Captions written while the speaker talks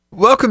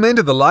Welcome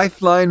into the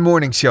Lifeline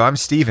Morning Show. I'm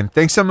Steven.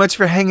 Thanks so much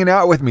for hanging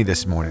out with me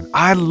this morning.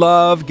 I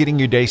love getting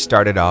your day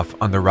started off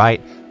on the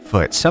right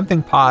foot.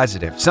 Something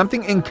positive,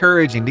 something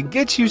encouraging to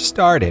get you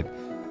started.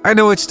 I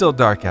know it's still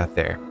dark out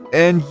there.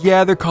 And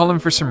yeah, they're calling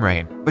for some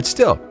rain. But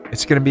still,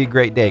 it's going to be a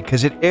great day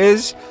because it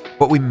is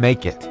what we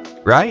make it,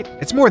 right?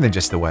 It's more than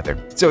just the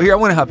weather. So here, I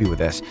want to help you with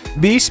this.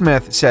 B.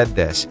 Smith said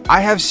this: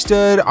 I have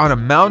stood on a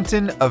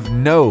mountain of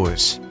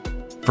no's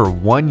for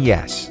one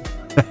yes.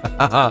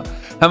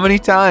 How many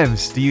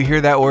times do you hear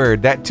that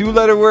word, that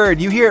two-letter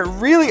word? You hear it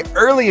really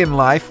early in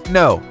life.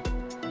 No,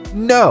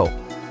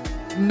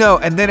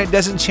 and then it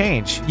doesn't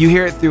change. You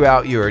hear it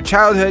throughout your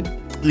childhood.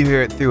 You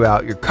hear it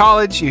throughout your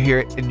college. You hear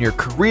it in your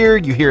career.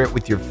 You hear it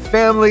with your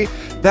family.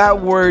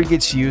 That word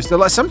gets used a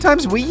lot.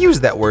 Sometimes we use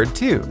that word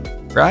too,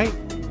 right?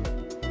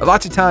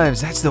 Lots of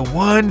times, that's the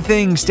one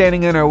thing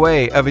standing in our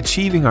way of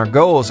achieving our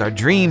goals, our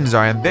dreams,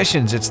 our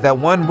ambitions. It's that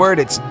one word.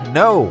 It's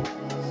no.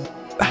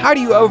 How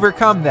do you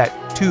overcome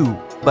that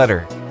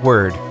two-letter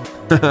word?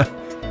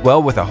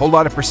 Well, with a whole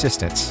lot of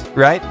persistence,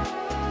 right?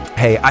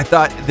 Hey, I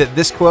thought that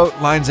this quote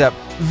lines up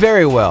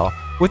very well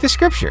with the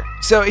scripture.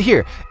 So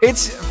here,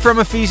 it's from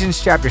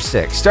Ephesians chapter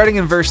 6, starting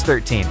in verse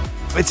 13.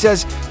 It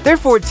says,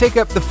 "Therefore take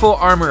up the full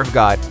armor of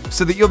God,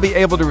 so that you'll be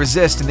able to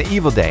resist in the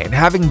evil day, and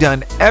having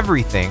done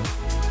everything,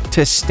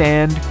 to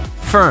stand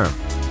firm."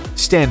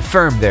 Stand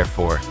firm,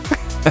 therefore.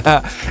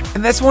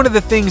 And that's one of the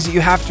things that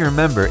you have to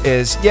remember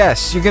is,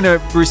 yes, you're going to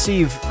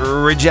receive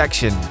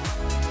rejection.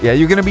 Yeah,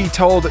 you're going to be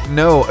told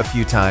no a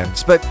few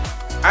times. But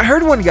I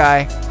heard one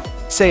guy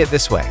say it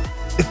this way: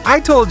 if I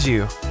told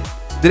you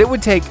that it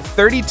would take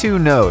 32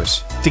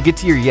 no's to get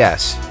to your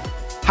yes,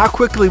 how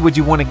quickly would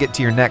you want to get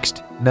to your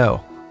next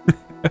no?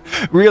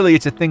 Really,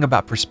 it's a thing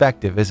about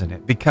perspective, isn't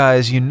it?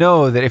 Because you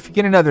know that if you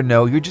get another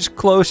no, you're just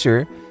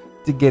closer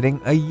to getting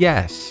a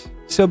yes.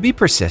 So be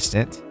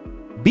persistent,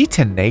 be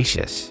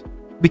tenacious,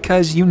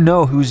 because you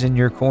know who's in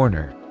your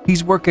corner.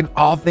 He's working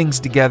all things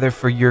together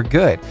for your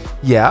good.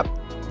 Yep,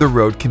 the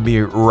road can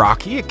be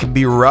rocky, it can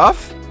be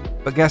rough,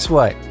 but guess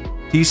what?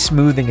 He's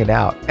smoothing it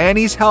out, and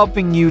he's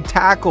helping you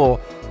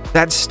tackle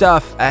that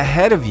stuff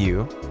ahead of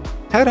you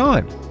head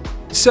on.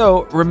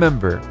 So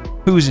remember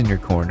who's in your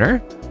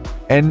corner,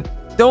 and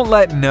don't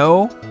let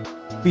no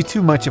be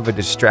too much of a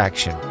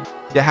distraction.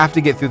 You have to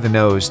get through the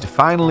no's to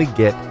finally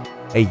get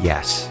a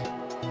yes.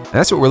 And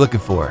that's what we're looking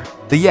for.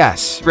 The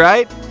yes,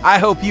 right? I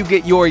hope you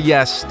get your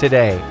yes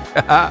today.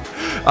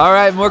 All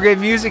right, more great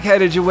music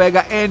headed your way.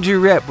 Got Andrew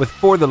Ripp with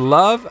For the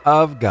Love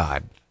of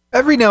God.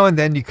 Every now and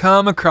then you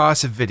come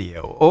across a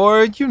video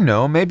or,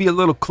 maybe a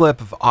little clip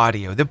of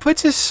audio that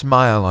puts a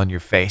smile on your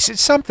face. It's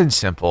something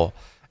simple,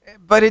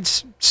 but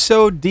it's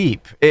so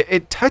deep.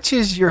 It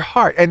touches your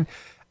heart. And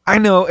I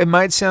know it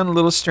might sound a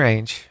little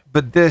strange,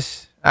 but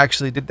this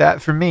actually did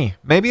that for me.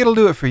 Maybe it'll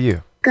do it for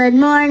you. Good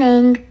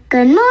morning.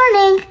 Good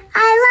morning.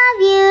 I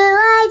love you.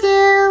 I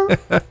do.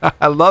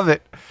 I love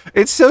it.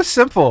 It's so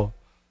simple.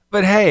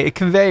 But hey, it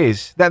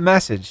conveys that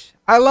message.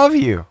 I love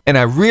you. And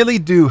I really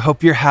do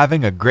hope you're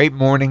having a great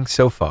morning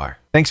so far.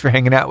 Thanks for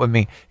hanging out with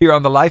me here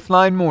on the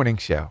Lifeline Morning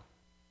Show.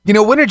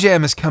 Winter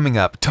Jam is coming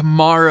up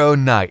tomorrow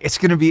night. It's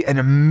going to be an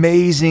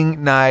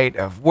amazing night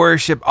of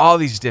worship. All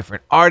these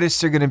different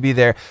artists are going to be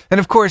there. And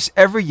of course,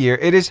 every year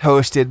it is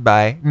hosted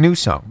by New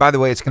Song. By the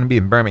way, it's going to be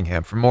in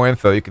Birmingham. For more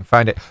info, you can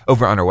find it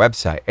over on our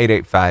website,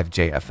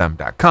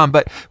 885jfm.com.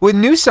 But with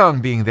New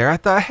Song being there, I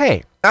thought,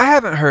 hey, I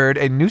haven't heard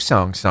a New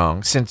Song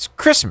song since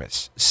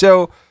Christmas.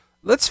 So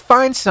let's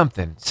find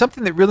something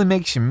that really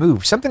makes you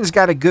move, something that's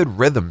got a good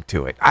rhythm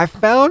to it. I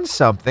found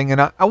something,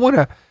 and I want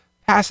to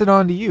pass it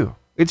on to you.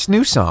 It's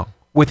New Song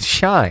with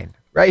Shine,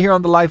 right here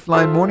on the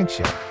Lifeline Morning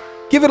Show.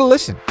 Give it a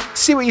listen.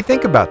 See what you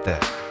think about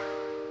this.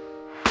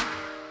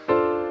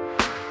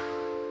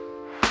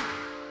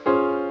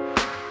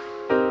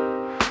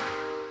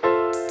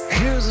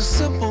 Here's a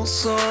simple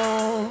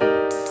song,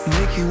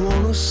 make you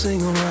wanna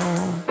sing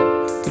along.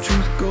 The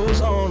truth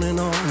goes on, and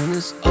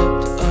it's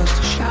up to us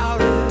to shout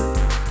it.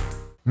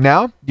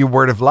 Now, your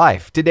word of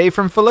life. Today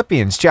from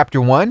Philippians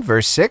chapter 1,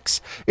 verse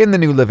 6, in the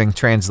New Living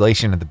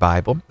Translation of the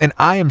Bible. And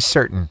I am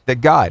certain that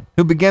God,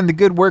 who began the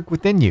good work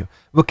within you,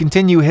 will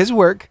continue his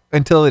work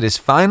until it is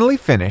finally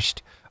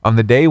finished on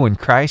the day when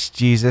Christ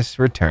Jesus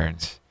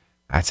returns.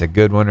 That's a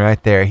good one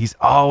right there. He's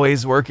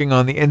always working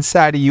on the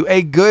inside of you,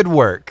 a good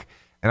work.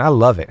 And I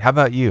love it. How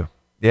about you?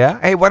 Yeah?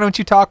 Hey, why don't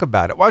you talk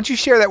about it? Why don't you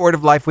share that word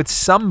of life with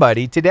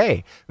somebody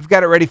today? We've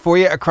got it ready for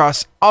you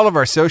across all of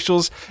our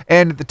socials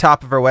and at the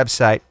top of our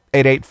website,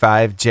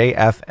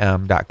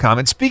 885jfm.com.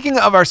 And speaking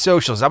of our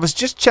socials, I was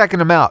just checking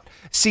them out,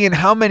 seeing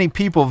how many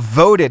people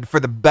voted for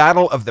the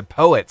Battle of the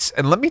Poets.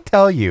 And let me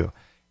tell you,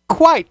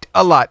 quite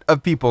a lot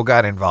of people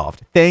got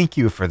involved. Thank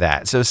you for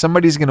that. So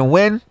somebody's going to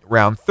win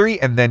round 3,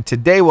 and then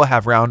today we'll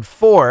have round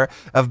 4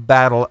 of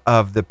Battle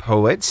of the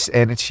Poets,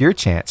 and it's your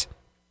chance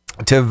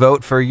to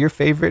vote for your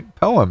favorite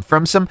poem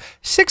from some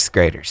 6th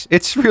graders.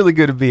 It's really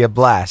going to be a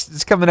blast.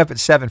 It's coming up at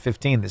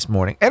 7:15 this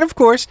morning. And of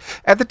course,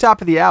 at the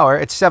top of the hour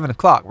at 7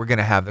 o'clock, we're going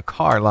to have the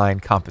car line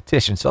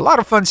competition. So a lot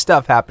of fun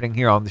stuff happening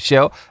here on the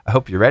show. I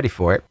hope you're ready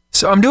for it.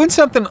 So I'm doing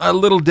something a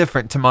little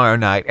different tomorrow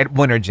night at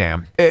Winter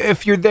Jam.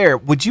 If you're there,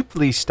 would you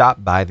please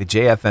stop by the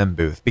JFM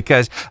booth?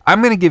 Because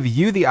I'm going to give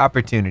you the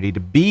opportunity to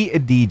be a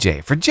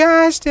DJ for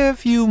just a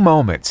few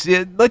moments.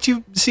 Let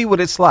you see what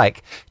it's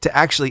like to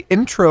actually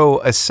intro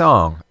a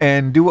song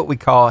and do what we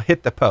call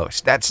hit the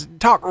post. That's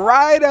talk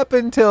right up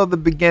until the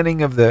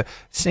beginning of the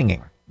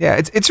singing. Yeah,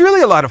 it's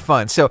really a lot of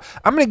fun. So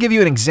I'm going to give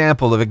you an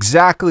example of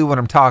exactly what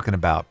I'm talking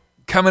about.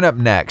 Coming up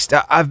next,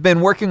 I've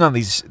been working on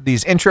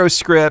these intro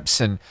scripts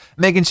and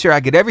making sure I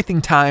get everything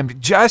timed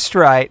just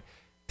right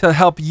to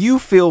help you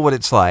feel what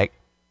it's like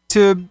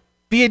to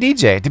be a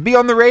DJ, to be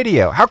on the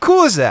radio. How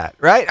cool is that,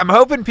 right? I'm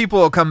hoping people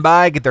will come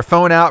by, get their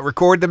phone out,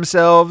 record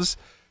themselves.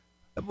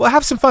 We'll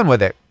have some fun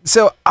with it.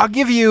 So I'll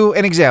give you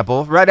an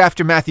example right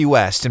after Matthew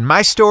West and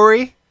My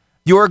Story,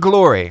 Your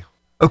Glory.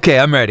 Okay,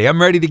 I'm ready.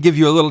 I'm ready to give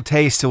you a little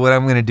taste of what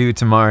I'm going to do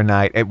tomorrow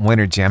night at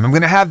Winter Jam. I'm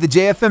going to have the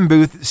JFM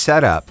booth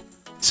set up.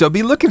 So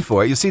be looking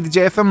for it. You'll see the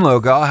JFM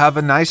logo. I'll have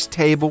a nice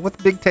table with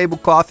a big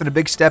tablecloth and a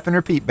big Step and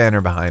Repeat banner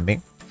behind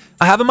me.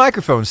 I'll have a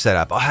microphone set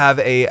up. I'll have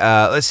a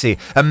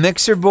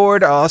mixer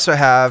board. I'll also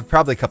have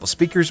probably a couple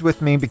speakers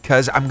with me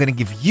because I'm going to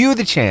give you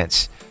the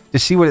chance to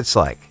see what it's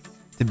like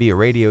to be a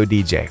radio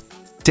DJ,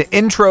 to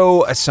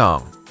intro a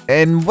song.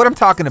 And what I'm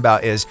talking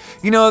about is,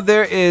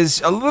 there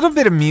is a little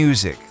bit of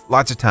music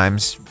lots of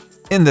times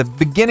in the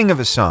beginning of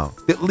a song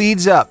that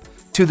leads up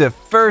to the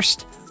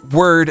first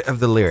word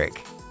of the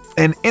lyric.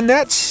 And in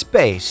that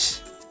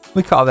space,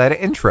 we call that an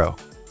intro.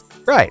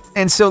 Right.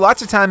 And so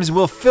lots of times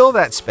we'll fill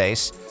that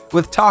space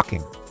with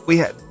talking.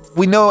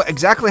 We know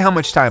exactly how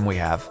much time we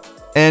have.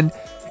 And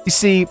you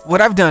see,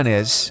 what I've done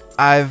is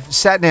I've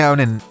sat down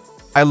and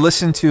I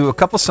listened to a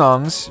couple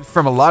songs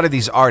from a lot of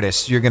these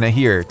artists you're going to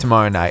hear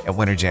tomorrow night at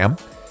Winter Jam.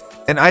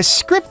 And I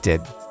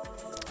scripted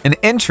an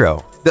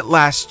intro that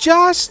lasts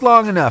just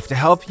long enough to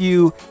help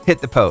you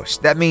hit the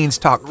post. That means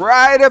talk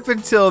right up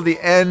until the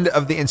end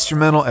of the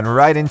instrumental and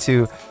right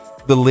into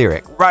the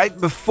lyric. Right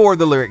before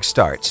the lyric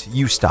starts,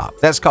 you stop.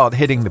 That's called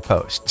hitting the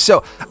post.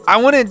 So I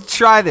want to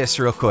try this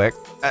real quick.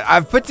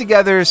 I've put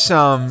together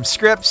some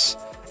scripts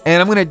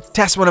and I'm going to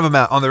test one of them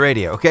out on the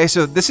radio. Okay,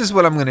 so this is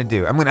what I'm going to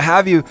do. I'm going to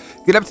have you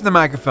get up to the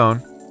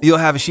microphone. You'll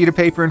have a sheet of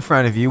paper in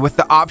front of you with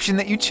the option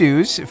that you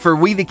choose. For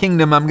We the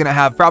Kingdom, I'm going to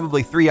have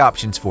probably 3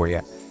 options for you.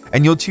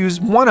 And you'll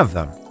choose one of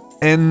them.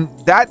 And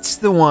that's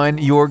the one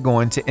you're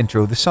going to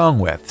intro the song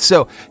with.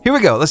 So here we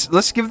go.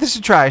 Let's give this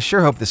a try. I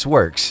sure hope this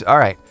works. All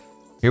right,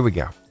 here we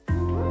go.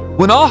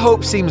 When all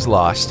hope seems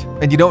lost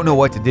and you don't know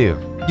what to do,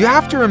 you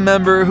have to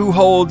remember who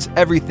holds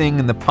everything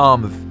in the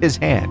palm of his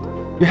hand.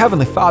 Your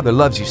Heavenly Father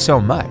loves you so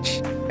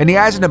much, and He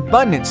has an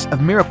abundance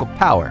of miracle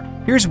power.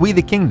 Here's We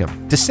the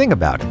Kingdom to sing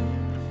about it.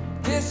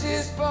 This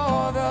is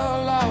for the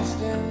lost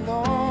and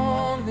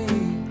lonely.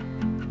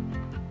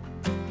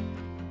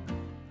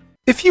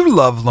 If you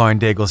love Lauren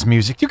Daigle's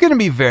music, you're going to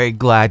be very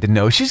glad to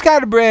know she's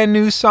got a brand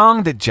new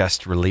song that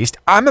just released.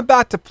 I'm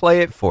about to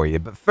play it for you,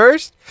 but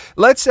first,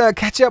 let's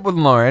catch up with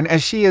Lauren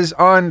as she is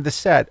on the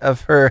set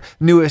of her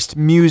newest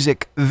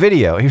music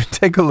video. Here,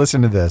 take a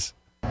listen to this.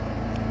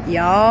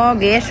 Y'all,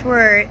 guess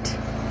what?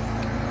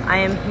 I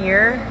am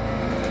here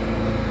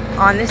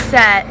on the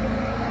set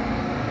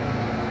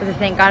for the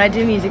Thank God I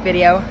Do music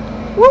video.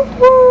 Woo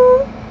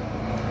woo!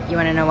 You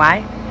want to know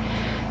why?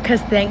 Because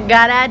Thank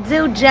God I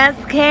Do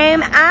just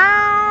came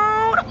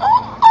out.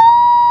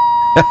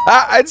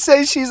 I'd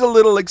say she's a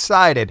little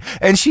excited,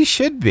 and she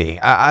should be.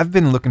 I've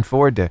been looking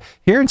forward to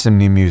hearing some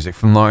new music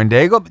from Lauren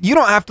Daigle. You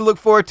don't have to look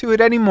forward to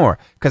it anymore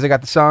because I got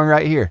the song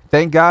right here.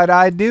 Thank God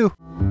I Do.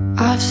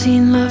 I've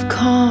seen love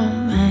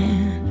come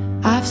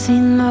and I've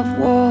seen love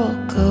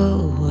walk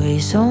away.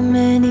 So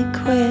many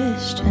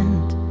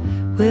questions.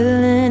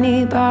 Will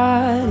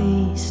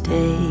anybody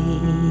stay?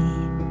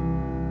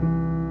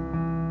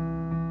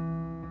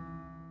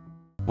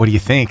 What do you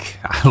think?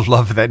 I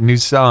love that new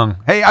song.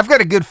 Hey, I've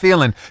got a good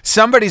feeling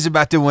somebody's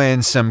about to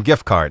win some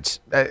gift cards.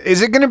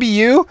 Is it going to be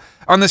you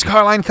on this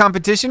Carline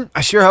competition?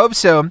 I sure hope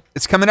so.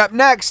 It's coming up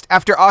next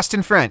after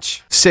Austin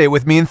French. Say it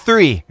with me in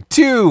 3,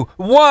 2,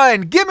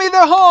 1. Give me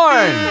the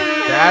horn.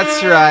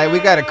 That's right. We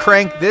got to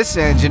crank this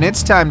engine.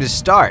 It's time to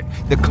start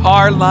the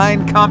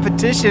Carline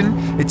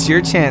competition. It's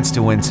your chance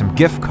to win some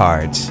gift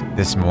cards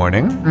this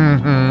morning.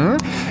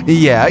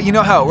 Yeah, you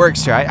know how it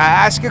works, right? I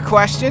ask a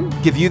question,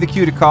 give you the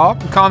cue to call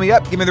me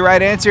up, give me the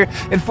right answer.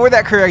 And for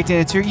that correct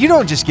answer, you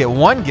don't just get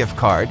 1 gift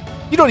card.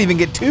 You don't even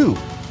get 2.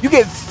 You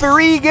get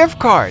 3 gift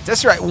cards.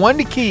 That's right, 1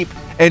 to keep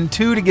and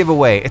 2 to give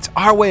away. It's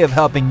our way of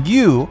helping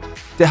you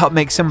to help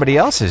make somebody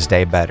else's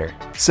day better.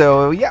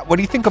 So yeah, what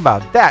do you think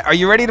about that? Are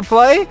you ready to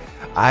play?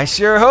 I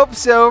sure hope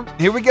so.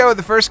 Here we go,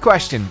 the first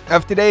question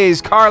of today's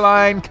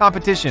Carline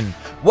competition.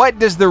 What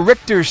does the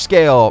Richter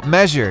scale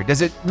measure?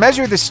 Does it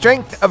measure the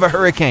strength of a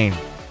hurricane,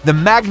 the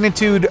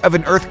magnitude of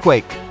an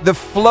earthquake, the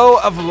flow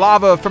of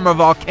lava from a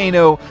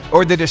volcano,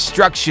 or the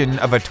destruction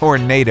of a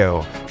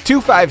tornado?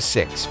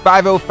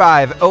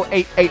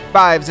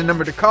 256-505-0885 is the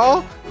number to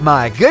call.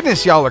 My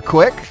goodness, y'all are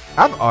quick.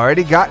 I've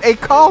already got a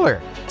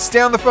caller. Stay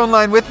on the phone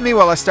line with me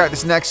while I start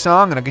this next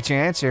song and I'll get your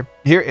answer.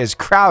 Here is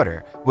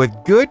Crowder with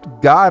Good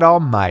God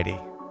Almighty.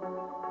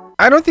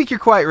 I don't think you're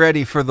quite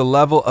ready for the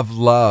level of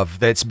love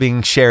that's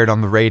being shared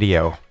on the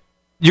radio.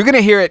 You're going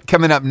to hear it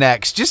coming up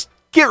next. Just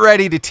get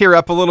ready to tear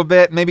up a little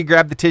bit. Maybe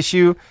grab the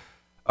tissue.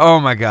 Oh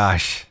my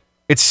gosh.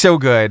 It's so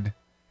good.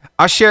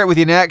 I'll share it with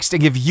you next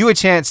and give you a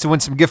chance to win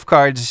some gift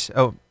cards.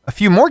 Oh, a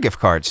few more gift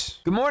cards.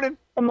 Good morning.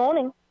 Good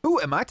morning. Who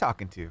am I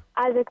talking to?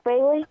 Isaac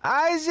Bailey.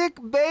 Isaac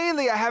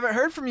Bailey. I haven't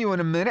heard from you in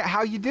a minute.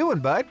 How you doing,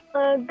 bud?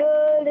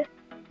 Good.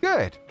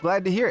 Good.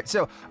 Glad to hear it.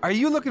 So, are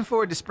you looking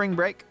forward to spring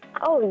break?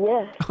 Oh,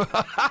 yes.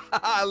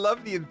 I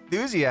love the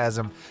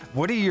enthusiasm.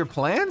 What are your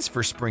plans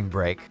for spring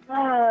break?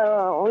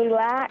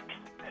 Relax.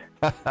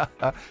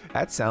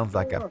 That sounds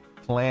like a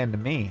plan to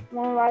me.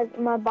 Want to ride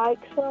my bike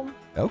some?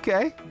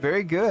 Okay,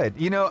 very good.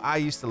 You know, I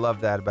used to love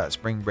that about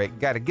spring break.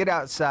 Got to get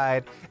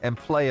outside and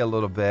play a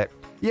little bit.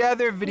 Yeah,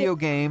 there are video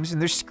games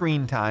and there's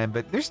screen time,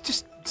 but there's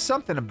just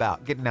something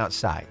about getting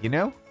outside, you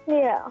know?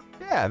 Yeah.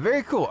 Yeah,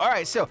 very cool. All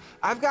right, so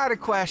I've got a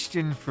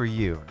question for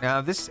you. Now,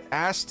 this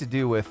has to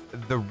do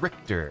with the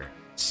Richter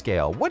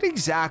scale. What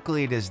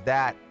exactly does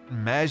that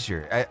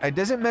measure?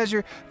 Does it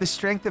measure the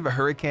strength of a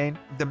hurricane,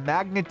 the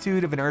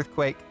magnitude of an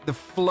earthquake, the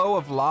flow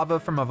of lava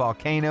from a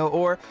volcano,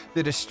 or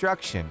the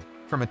destruction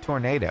from a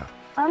tornado?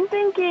 I'm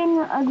thinking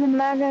of the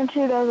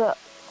magnitude of an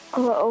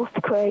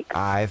earthquake.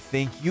 I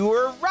think you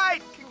were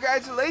right.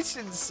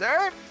 Congratulations,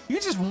 sir. You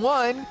just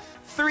won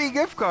 3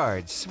 gift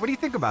cards. What do you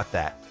think about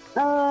that?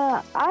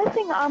 I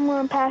think I'm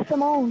going to pass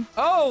them on.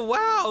 Oh,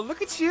 wow.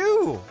 Look at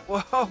you.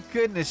 Well, oh,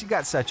 goodness. You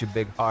got such a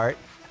big heart.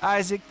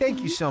 Isaac,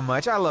 thank you so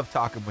much. I love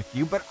talking with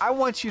you, but I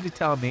want you to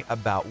tell me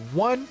about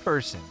one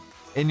person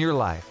in your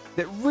life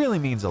that really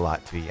means a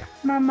lot to you.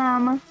 My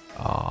mama.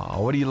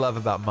 Oh, what do you love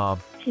about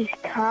Mom? She's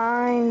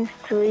kind,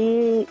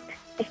 sweet.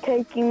 She's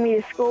taking me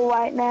to school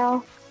right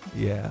now.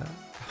 Yeah.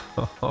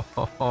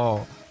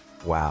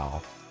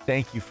 Wow.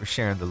 Thank you for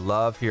sharing the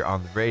love here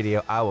on the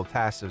radio. I will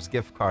pass those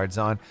gift cards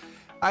on.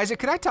 Isaac,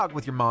 could I talk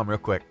with your mom real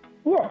quick?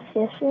 Yes,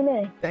 you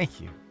may. Thank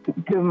you.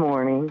 Good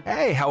morning.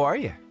 Hey, how are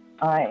you?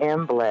 I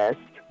am blessed.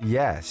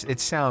 Yes, it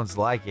sounds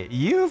like it.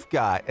 You've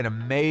got an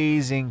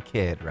amazing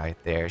kid right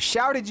there.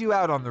 Shouted you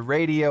out on the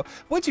radio.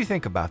 What'd you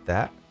think about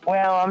that?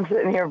 Well, I'm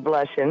sitting here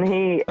blushing.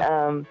 He's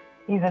a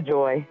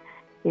joy.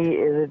 He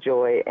is a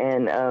joy,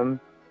 and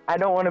I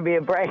don't want to be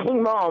a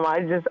bragging mom.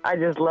 I just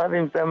love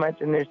him so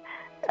much, and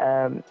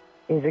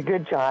he's a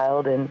good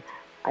child, and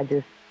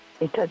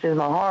he touches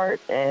my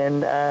heart,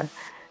 and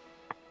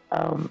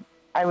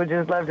I would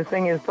just love to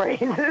sing his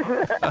praises.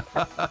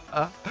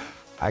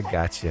 I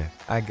got you.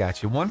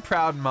 One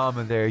proud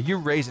mama there. You're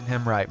raising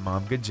him right,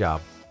 Mom. Good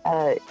job.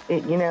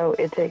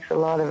 It takes a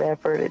lot of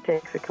effort. It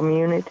takes a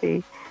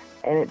community,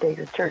 and it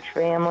takes a church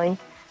family,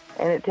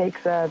 and it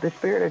takes the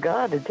Spirit of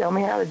God to tell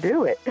me how to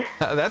do it.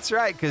 That's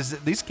right, because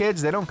these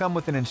kids, they don't come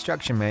with an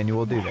instruction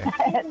manual, do they?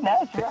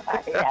 That's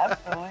right.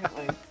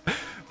 Absolutely.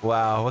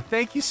 Wow. Well,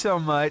 thank you so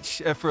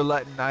much for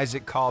letting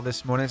Isaac call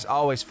this morning. It's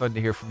always fun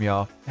to hear from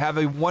y'all. Have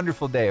a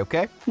wonderful day,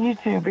 okay? You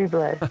too. Be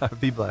blessed.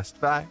 Be blessed.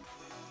 Bye.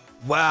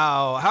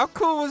 Wow, how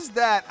cool was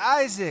that?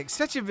 Isaac,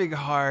 such a big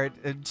heart,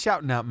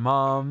 shouting out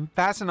Mom,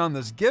 passing on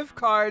those gift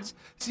cards.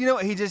 So you know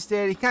what he just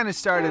did? He kind of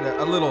started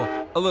a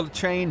little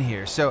train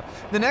here. So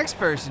the next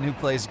person who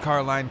plays the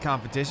car line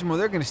competition, well,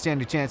 they're going to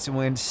stand a chance to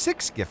win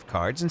 6 gift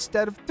cards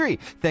instead of 3,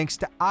 thanks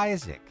to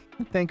Isaac.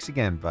 Thanks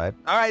again, bud.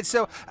 All right,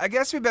 so I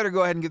guess we better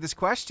go ahead and get this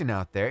question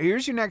out there.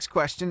 Here's your next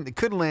question that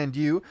could land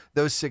you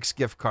those 6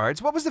 gift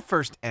cards. What was the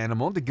first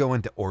animal to go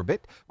into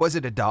orbit? Was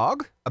it a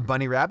dog, a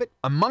bunny rabbit,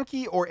 a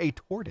monkey, or a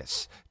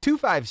tortoise?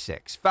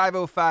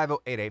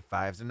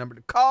 256-505-0885 is the number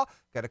to call.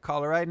 Got a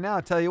caller right now.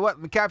 I'll tell you what,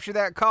 let me capture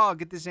that call,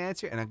 get this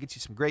answer, and I'll get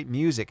you some great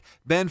music.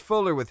 Ben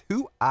Fuller with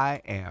Who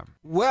I Am.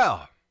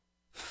 Well,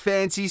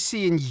 fancy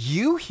seeing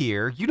you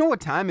here. You know what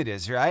time it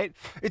is, right?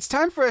 It's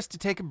time for us to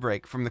take a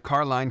break from the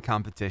car line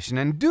competition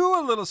and do a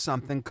little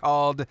something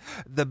called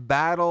the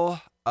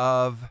Battle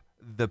of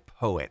the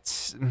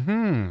Poets.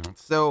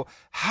 So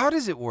how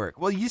does it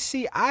work? Well, you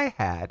see, I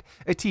had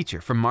a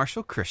teacher from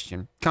Marshall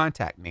Christian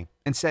contact me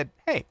and said,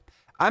 hey,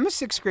 I'm a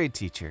 6th grade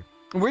teacher.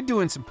 We're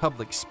doing some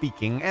public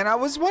speaking, and I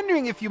was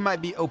wondering if you might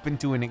be open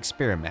to an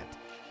experiment.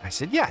 I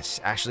said,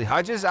 yes, Ashley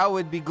Hodges, I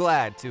would be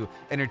glad to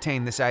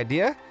entertain this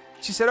idea.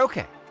 She said,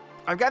 okay,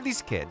 I've got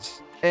these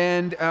kids,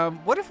 and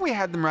what if we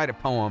had them write a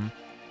poem,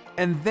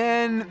 and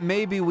then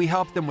maybe we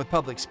help them with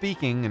public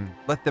speaking and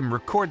let them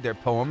record their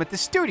poem at the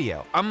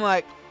studio? I'm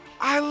like,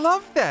 I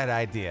love that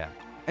idea.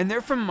 And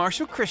they're from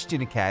Marshall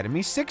Christian Academy,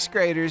 6th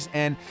graders,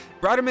 and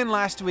brought them in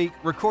last week,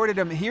 recorded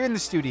them here in the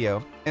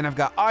studio, and I've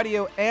got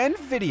audio and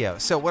video.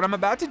 So what I'm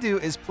about to do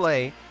is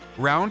play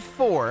round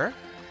 4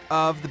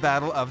 of the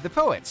Battle of the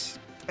Poets.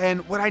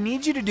 And what I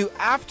need you to do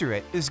after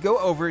it is go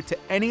over to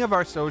any of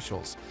our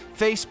socials,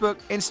 Facebook,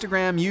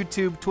 Instagram,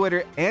 YouTube,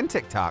 Twitter, and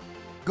TikTok.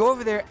 Go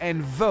over there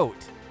and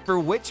vote for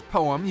which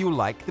poem you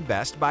like the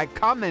best by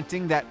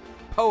commenting that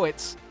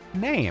poet's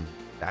name.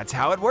 That's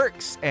how it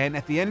works. And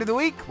at the end of the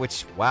week,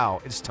 which,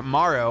 wow, it's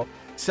tomorrow,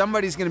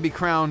 somebody's going to be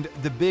crowned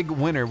the big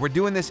winner. We're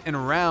doing this in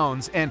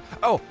rounds. And,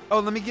 oh,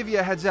 let me give you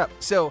a heads up.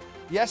 So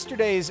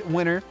yesterday's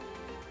winner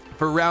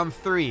for round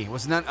 3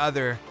 was none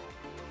other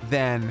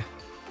than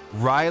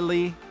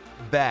Riley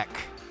Beck.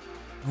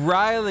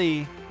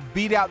 Riley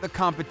beat out the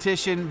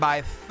competition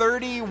by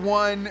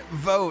 31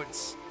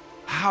 votes.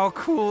 How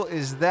cool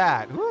is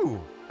that?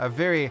 Ooh, a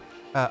very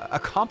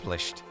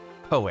accomplished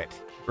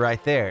poet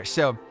right there.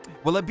 So,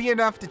 will it be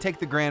enough to take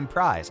the grand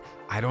prize?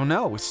 I don't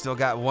know. We still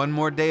got one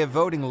more day of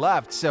voting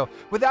left. So,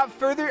 without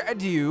further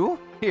ado,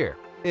 here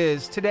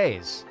is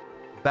today's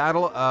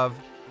Battle of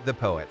the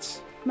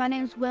Poets. My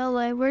name's Will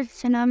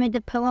Edwards, and I made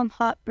the poem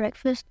Hot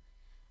Breakfast.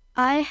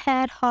 I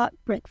had hot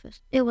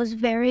breakfast. It was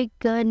very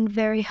good and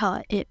very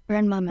hot. It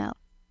burned my mouth.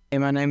 Hey,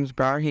 my name is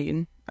Briar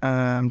Heaton.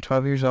 I'm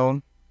 12 years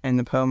old, and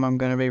the poem I'm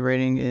going to be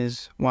reading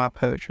is Why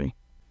Poetry.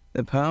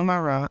 The poem I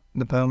write,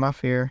 the poem I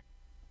fear,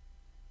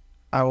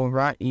 I will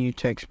write you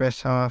to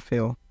express how I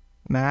feel.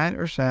 Mad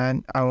or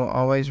sad, I will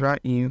always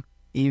write you,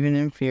 even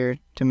in fear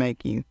to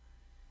make you.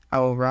 I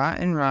will write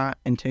and write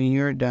until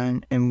you are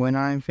done, and when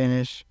I am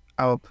finished,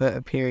 I will put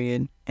a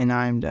period, and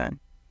I am done.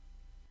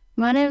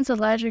 My name's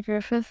Elijah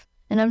Griffith,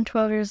 and I'm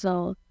 12 years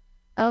old.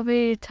 I'll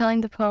be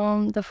telling the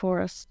poem The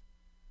Forest.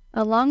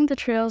 Along the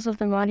trails of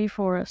the mighty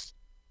forest,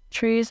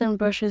 trees and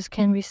bushes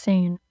can be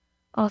seen.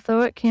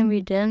 Although it can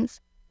be dense,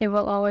 it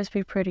will always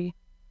be pretty.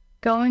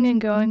 Going and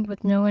going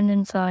with no end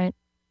in sight,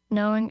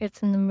 knowing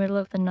it's in the middle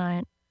of the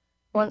night.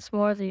 Once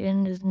more, the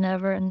end is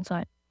never in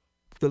sight.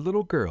 The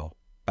Little Girl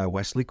by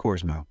Wesley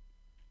Korsmo.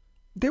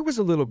 There was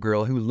a little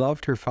girl who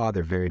loved her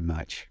father very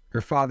much.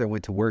 Her father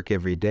went to work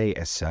every day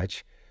as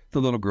such.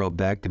 The little girl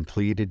begged and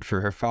pleaded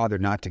for her father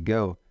not to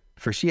go,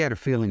 for she had a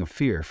feeling of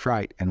fear,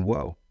 fright, and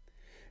woe.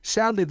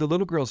 Sadly, the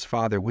little girl's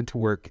father went to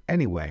work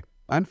anyway.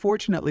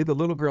 Unfortunately, the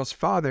little girl's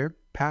father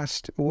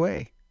passed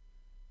away.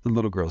 The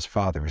little girl's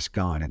father is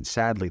gone, and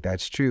sadly,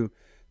 that's true.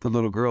 The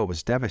little girl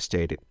was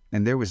devastated,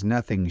 and there was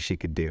nothing she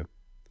could do.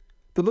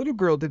 The little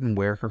girl didn't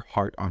wear her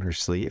heart on her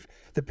sleeve.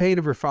 The pain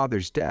of her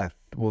father's death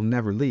will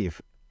never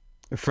leave.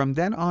 From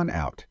then on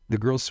out, the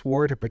girl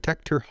swore to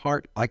protect her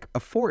heart like a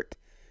fort.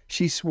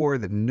 She swore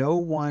that no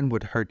one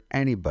would hurt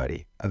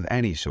anybody of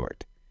any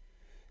sort.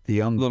 The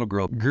young little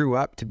girl grew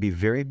up to be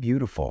very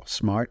beautiful,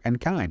 smart,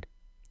 and kind.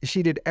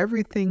 She did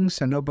everything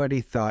so nobody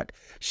thought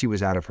she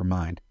was out of her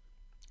mind.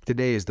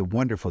 Today is the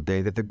wonderful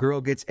day that the girl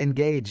gets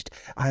engaged.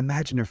 I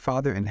imagine her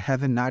father in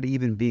heaven not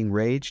even being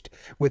raged.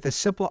 With a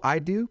simple I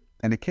do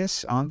and a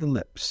kiss on the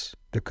lips,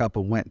 the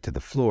couple went to the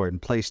floor and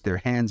placed their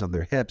hands on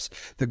their hips.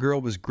 The girl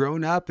was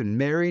grown up and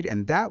married,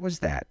 and that was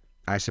that.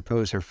 I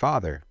suppose her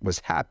father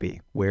was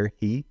happy where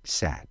he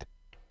sat.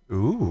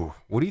 Ooh,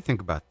 what do you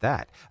think about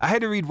that? I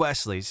had to read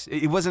Wesley's.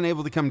 He wasn't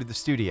able to come to the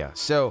studio.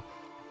 So,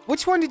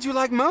 which one did you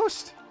like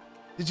most?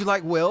 Did you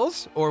like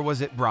Will's, or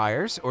was it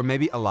Briar's, or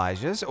maybe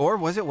Elijah's, or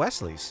was it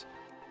Wesley's?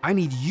 I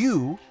need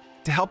you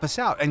to help us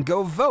out and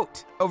go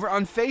vote over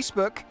on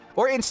Facebook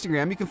or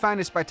Instagram. You can find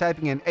us by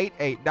typing in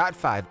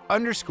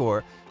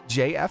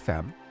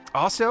 88.5_JFM.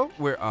 Also,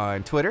 we're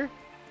on Twitter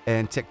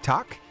and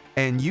TikTok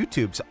and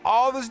YouTube. So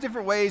all those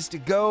different ways to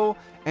go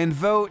and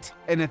vote.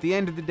 And at the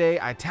end of the day,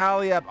 I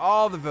tally up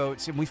all the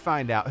votes and we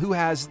find out who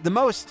has the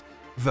most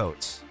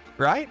votes,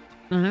 right?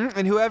 Mm-hmm.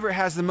 And whoever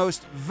has the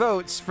most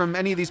votes from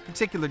any of these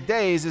particular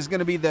days is going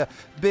to be the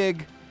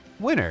big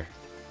winner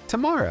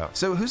tomorrow.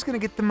 So who's going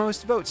to get the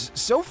most votes?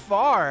 So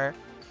far,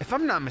 if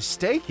I'm not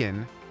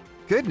mistaken,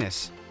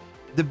 goodness,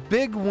 the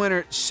big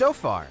winner so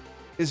far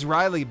is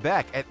Riley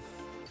Beck at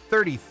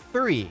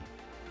 33.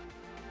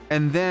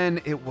 And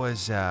then it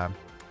was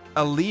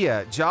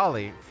Aaliyah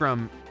Jolly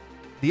from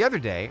the other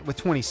day with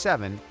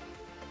 27.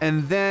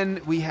 And then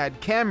we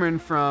had Cameron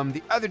from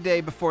the other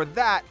day before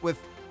that with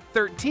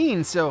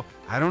 13. So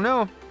I don't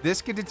know.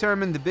 This could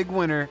determine the big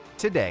winner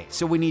today.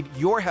 So we need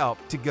your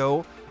help to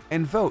go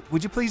and vote.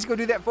 Would you please go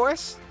do that for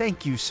us?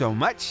 Thank you so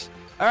much.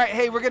 All right,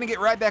 hey, we're going to get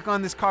right back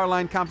on this car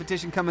line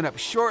competition coming up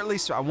shortly,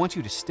 so I want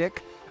you to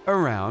stick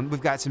around.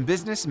 We've got some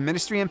business and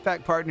ministry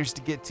impact partners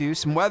to get to,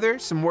 some weather,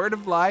 some word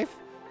of life,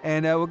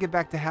 and we'll get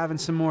back to having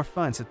some more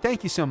fun. So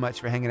thank you so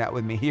much for hanging out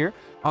with me here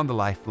on the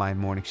Lifeline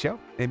Morning Show.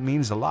 It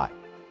means a lot.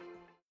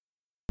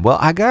 Well,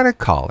 I got a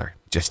caller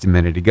just a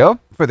minute ago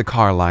for the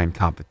car line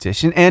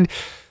competition, and,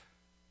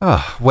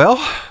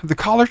 the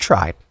caller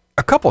tried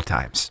a couple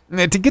times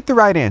to get the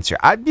right answer.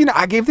 I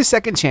gave the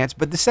second chance,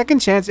 but the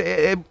second chance,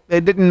 it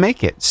didn't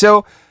make it.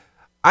 So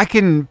I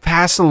can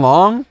pass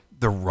along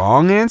the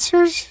wrong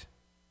answers,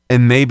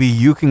 and maybe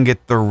you can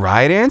get the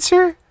right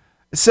answer.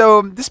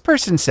 So this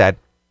person said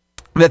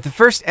that the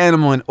first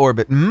animal in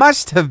orbit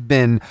must have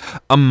been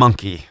a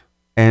monkey,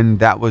 and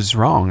that was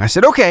wrong. I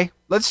said, okay,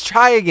 let's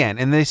try again.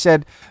 And they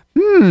said,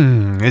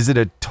 is it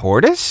a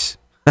tortoise?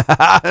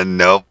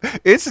 Nope,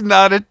 it's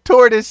not a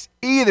tortoise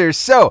either.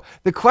 So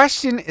the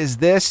question is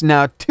this.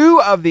 Now, two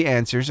of the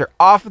answers are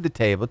off of the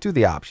table, two of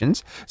the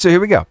options. So here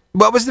we go.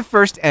 What was the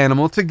first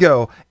animal to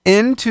go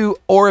into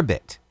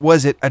orbit?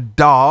 Was it a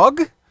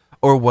dog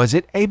or was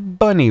it a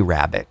bunny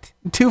rabbit?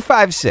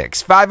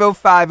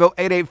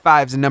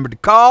 256-505-0885 is the number to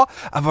call.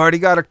 I've already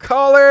got a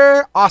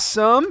caller.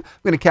 Awesome. I'm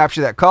going to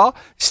capture that call.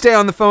 Stay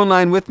on the phone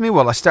line with me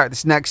while I start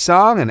this next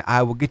song, and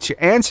I will get your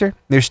answer.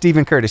 There's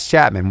Stephen Curtis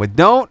Chapman with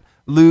Don't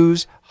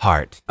Lose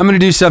heart. I'm going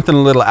to do something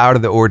a little out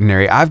of the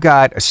ordinary. I've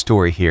got a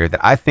story here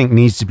that I think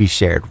needs to be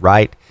shared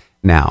right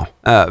now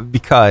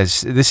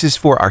because this is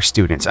for our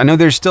students. I know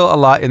there's still a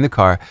lot in the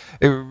car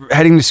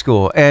heading to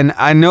school, and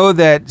I know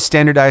that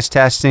standardized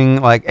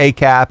testing like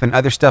ACAP and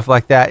other stuff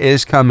like that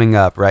is coming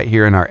up right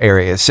here in our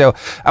area. So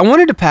I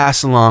wanted to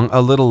pass along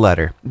a little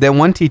letter that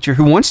one teacher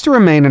who wants to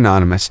remain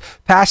anonymous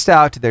passed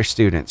out to their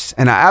students.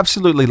 And I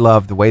absolutely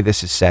love the way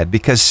this is said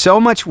because so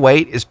much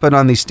weight is put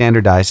on these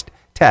standardized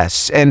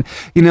tests. And,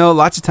 you know,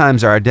 lots of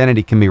times our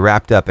identity can be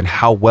wrapped up in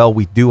how well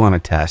we do on a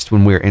test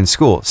when we're in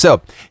school.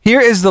 So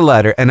here is the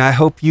letter, and I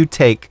hope you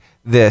take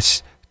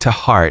this to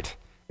heart.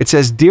 It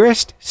says,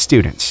 "Dearest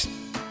students,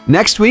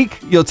 next week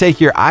you'll take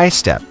your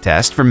I-STEP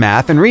test for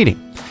math and reading.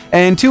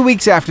 And 2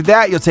 weeks after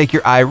that, you'll take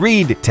your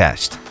I-READ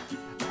test.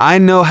 I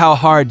know how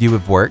hard you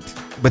have worked,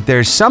 but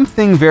there's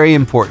something very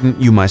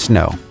important you must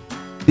know.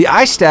 The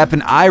I-STEP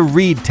and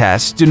I-READ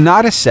tests do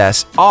not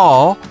assess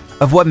all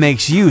of what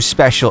makes you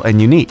special and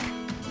unique.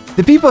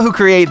 The people who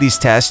create these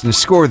tests and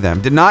score them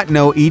did not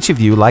know each of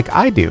you like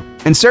I do,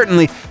 and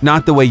certainly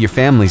not the way your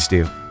families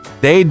do.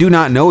 They do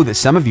not know that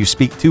some of you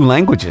speak 2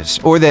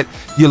 languages, or that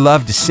you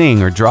love to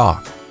sing or draw.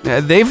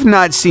 They've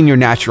not seen your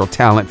natural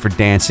talent for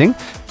dancing.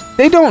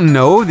 They don't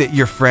know that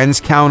your friends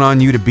count on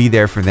you to be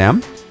there for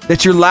them,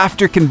 that your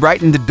laughter can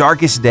brighten the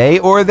darkest day,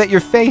 or that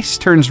your face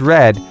turns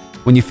red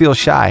when you feel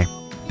shy.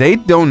 They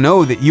don't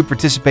know that you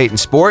participate in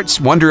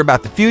sports, wonder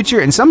about the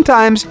future, and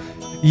sometimes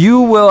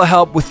you will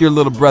help with your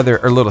little brother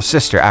or little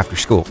sister after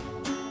school.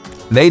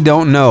 They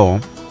don't know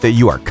that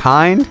you are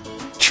kind,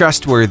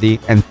 trustworthy,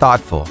 and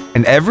thoughtful,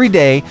 and every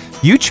day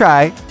you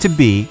try to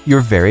be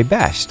your very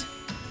best.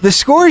 The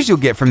scores you'll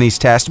get from these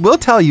tests will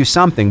tell you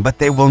something, but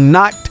they will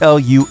not tell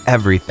you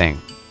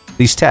everything.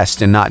 These tests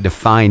do not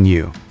define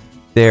you.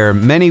 There are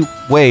many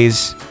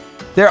ways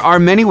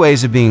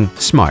of being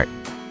smart.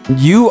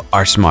 You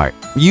are smart.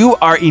 You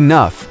are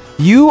enough.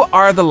 You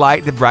are the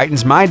light that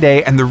brightens my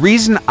day and the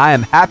reason I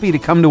am happy to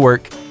come to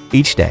work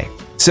each day.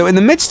 So in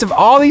the midst of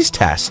all these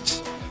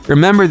tests,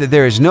 remember that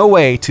there is no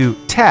way to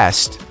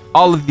test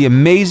all of the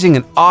amazing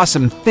and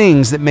awesome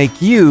things that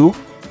make you,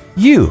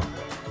 you.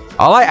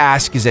 All I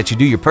ask is that you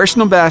do your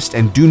personal best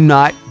and do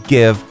not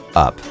give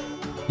up.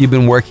 You've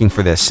been working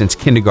for this since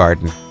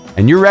kindergarten,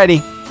 and you're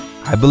ready.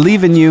 I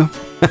believe in you."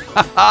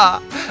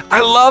 I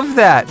love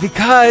that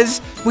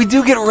because we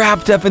do get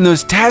wrapped up in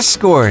those test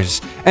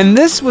scores. And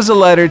this was a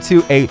letter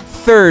to a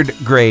 3rd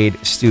grade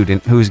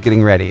student who's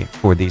getting ready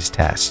for these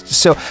tests.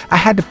 So I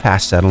had to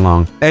pass that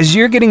along. As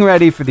you're getting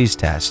ready for these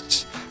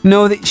tests,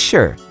 know that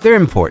sure, they're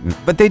important,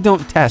 but they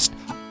don't test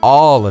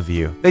all of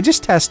you. They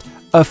just test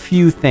a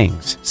few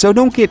things. So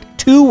don't get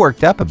too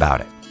worked up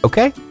about it,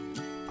 okay?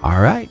 All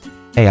right.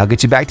 Hey, I'll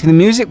get you back to the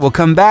music. We'll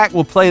come back.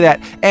 We'll play that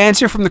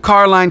answer from the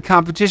car line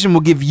competition.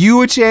 We'll give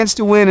you a chance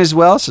to win as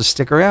well, so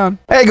stick around.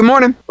 Hey, good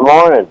morning. Good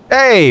morning.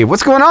 Hey,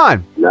 what's going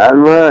on? Not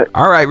much.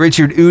 All right,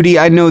 Richard Udi,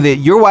 I know that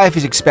your wife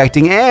is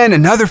expecting and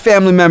another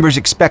family member is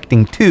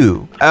expecting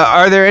too.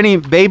 Are there any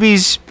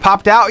babies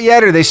popped out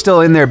yet, or are they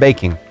still in there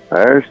baking?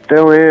 They're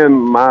still in.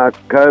 My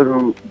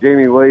cousin,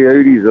 Jimmy Lee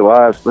Udi's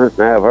wife, supposed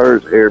to have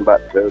hers here in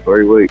about 2 or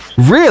 3 weeks.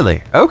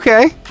 Really?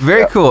 Okay,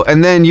 very cool.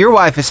 And then your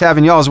wife is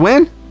having y'all's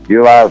when?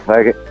 July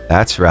 2nd.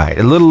 That's right,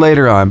 a little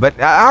later on. But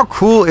how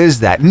cool is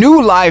that?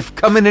 New life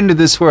coming into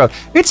this world.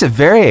 It's a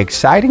very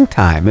exciting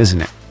time,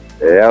 isn't it?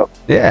 Yep.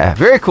 Yeah,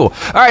 very cool.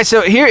 All right, so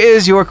here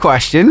is your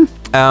question.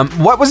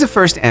 What was the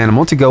first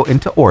animal to go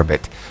into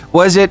orbit?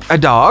 Was it a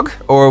dog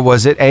or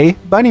was it a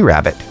bunny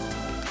rabbit?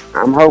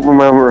 I'm hoping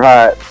I'm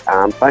right.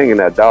 I'm thinking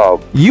a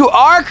dog. You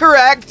are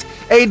correct.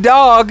 A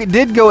dog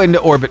did go into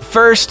orbit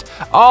first,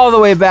 all the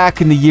way back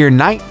in the year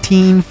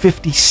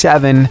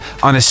 1957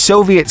 on a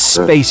Soviet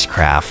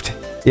spacecraft.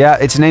 Yeah,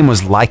 its name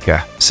was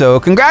Laika.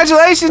 So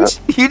congratulations,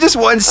 you just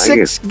won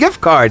 6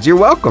 gift cards. You're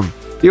welcome.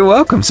 You're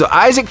welcome. So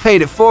Isaac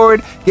paid it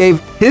forward,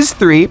 gave his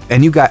 3,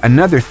 and you got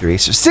another 3.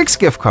 So 6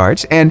 gift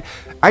cards. And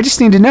I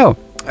just need to know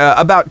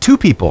about 2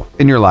 people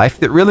in your life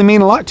that really mean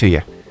a lot to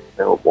you.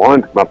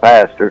 One's my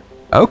pastor.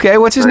 Okay,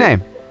 what's his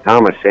name?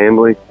 Thomas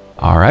Shambly.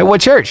 All right, what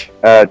church?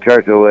 Church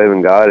of the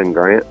Living God in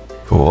Grant.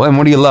 Cool. And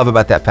what do you love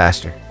about that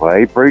pastor? Well,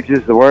 he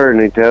preaches the word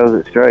and he tells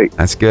it straight.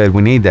 That's good.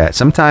 We need that.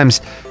 Sometimes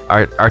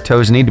our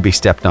toes need to be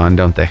stepped on,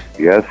 don't they?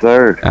 Yes,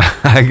 sir.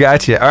 I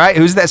got you. All right,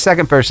 who's that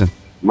second person?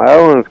 My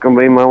other one's going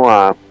to be my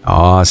wife.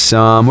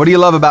 Awesome. What do you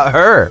love about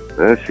her?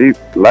 She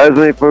loves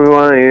me for who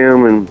I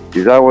am, and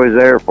she's always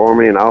there for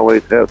me and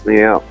always helps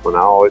me out when I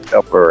always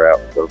help her out.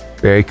 So.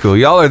 Very cool.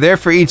 Y'all are there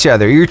for each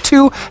other. You're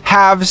 2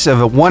 halves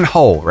of one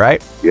whole,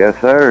 right? Yes,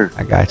 sir.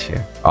 I got you.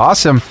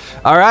 Awesome.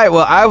 All right,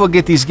 well, I will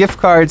get these gift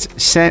cards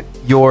sent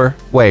your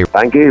way.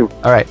 Thank you.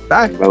 All right,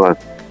 bye.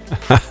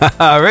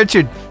 Bye-bye.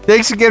 Richard,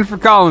 thanks again for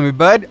calling me,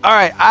 bud. All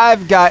right,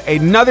 I've got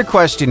another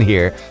question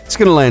here. It's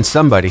going to land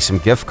somebody some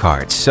gift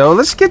cards, so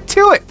let's get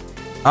to it.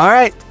 All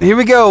right, here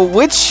we go.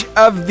 Which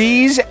of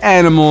these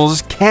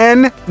animals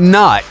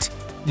cannot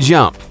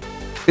jump?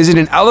 Is it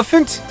an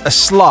elephant, a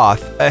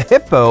sloth, a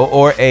hippo,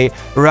 or a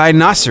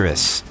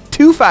rhinoceros?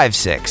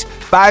 256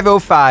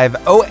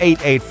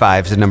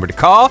 505-0885 is the number to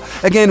call.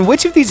 Again,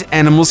 which of these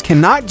animals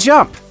cannot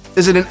jump?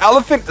 Is it an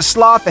elephant, a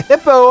sloth, a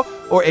hippo,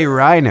 or a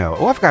rhino?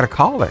 Oh, I've got a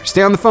caller.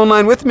 Stay on the phone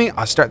line with me.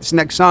 I'll start this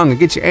next song and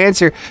get your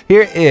answer.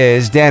 Here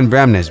is Dan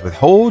Bremnes with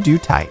Hold You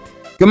Tight.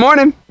 Good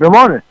morning. Good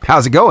morning.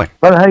 How's it going?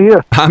 Brother, how are you?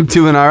 I'm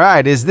doing all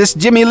right. Is this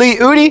Jimmy Lee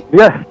Udi?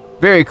 Yes.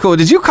 Very cool.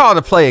 Did you call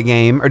to play a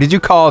game, or did you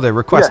call to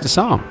request a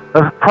song?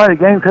 Let's play a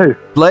game, too.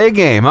 Play a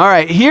game. All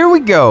right, here we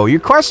go. Your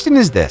question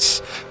is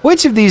this.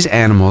 Which of these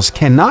animals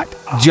cannot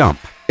jump?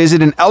 Is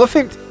it an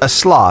elephant, a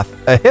sloth,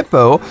 a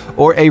hippo,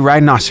 or a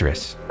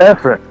rhinoceros?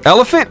 Elephant.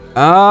 Elephant?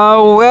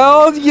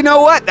 Well, you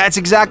know what? That's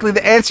exactly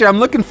the answer I'm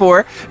looking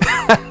for.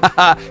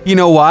 You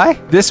know why?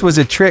 This was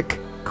a trick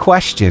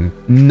question.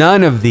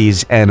 None of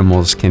these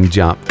animals can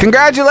jump.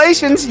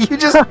 Congratulations, you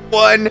just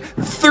won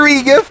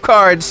 3 gift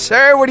cards,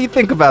 sir. What do you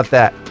think about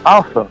that?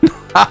 Awesome.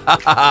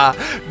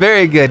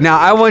 Very good. Now,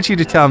 I want you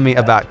to tell me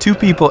about 2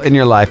 people in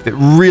your life that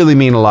really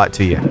mean a lot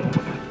to you.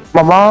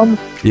 My mom.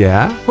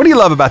 Yeah? What do you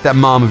love about that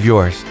mom of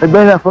yours? They've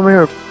been there for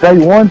me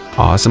day one.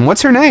 Awesome.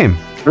 What's her name?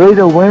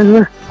 Rita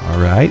Windsor. All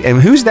right.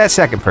 And who's that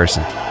second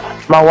person?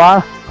 My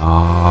wife.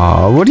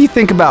 Oh, what do you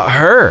think about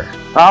her?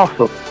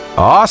 Awesome.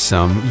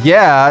 Awesome.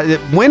 Yeah.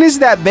 When is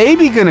that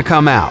baby going to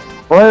come out?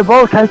 Well, they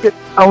both take it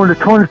on the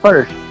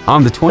 21st.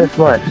 On the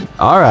 21st?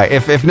 All right.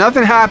 If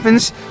nothing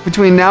happens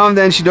between now and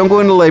then, she don't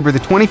go into labor, the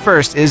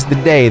 21st is the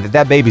day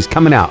that baby's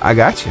coming out. I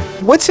got you.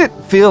 What's it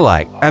feel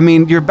like? I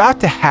mean, you're about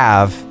to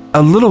have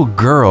a little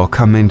girl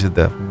come into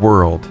the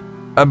world.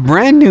 A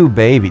brand new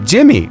baby.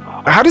 Jimmy,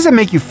 how does that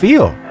make you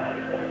feel?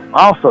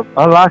 Awesome.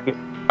 I like it.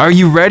 Are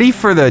you ready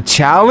for the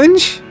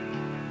challenge?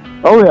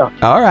 Oh, yeah.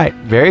 All right.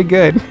 Very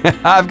good.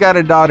 I've got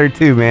a daughter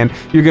too, man.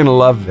 You're going to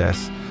love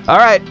this. All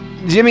right,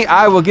 Jimmy,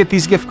 I will get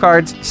these gift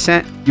cards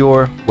sent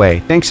your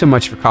way. Thanks so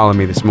much for calling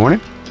me this morning.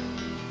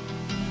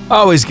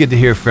 Always good to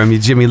hear from you,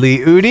 Jimmy Lee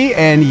Udi.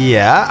 And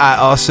yeah, I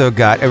also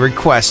got a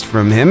request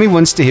from him. He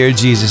wants to hear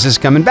Jesus Is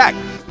Coming Back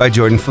by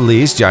Jordan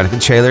Feliz, Jonathan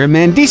Traylor, and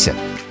Mandisa.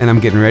 And I'm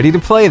getting ready to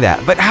play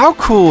that. But how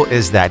cool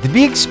is that? To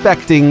be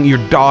expecting your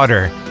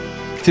daughter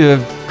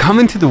to come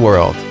into the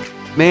world.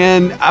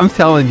 Man, I'm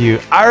telling you,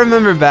 I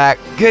remember back,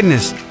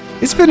 goodness,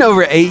 it's been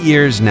over 8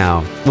 years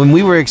now when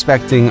we were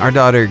expecting our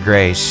daughter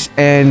Grace,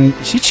 and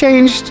she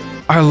changed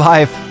our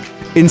life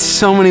in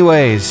so many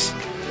ways.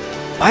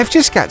 Life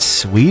just got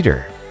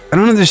sweeter. I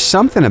don't know, there's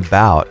something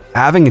about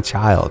having a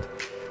child.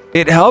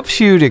 It helps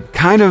you to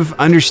kind of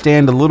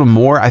understand a little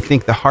more, I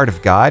think, the heart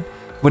of God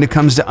when it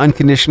comes to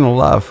unconditional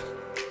love.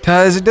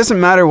 Because it doesn't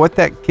matter what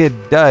that kid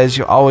does,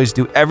 you'll always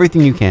do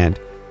everything you can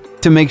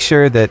to make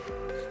sure that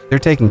they're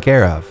taken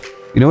care of.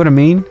 You know what I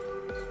mean?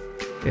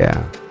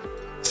 Yeah.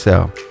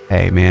 So,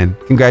 hey, man,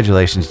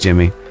 congratulations,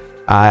 Jimmy.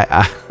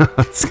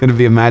 It's going to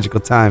be a magical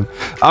time.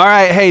 All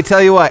right, hey,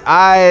 tell you what,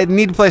 I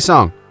need to play a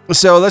song.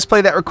 So let's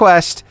play that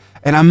request,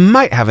 and I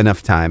might have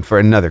enough time for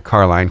another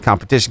Carline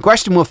competition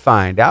question. We'll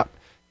find out.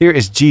 Here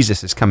is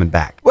Jesus Is Coming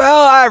Back.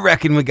 Well, I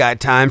reckon we got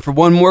time for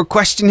one more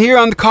question here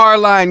on the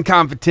Carline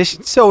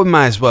competition, so we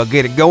might as well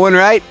get it going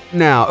right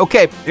now.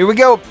 Okay, here we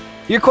go.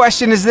 Your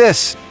question is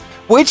this.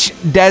 Which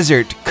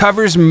desert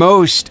covers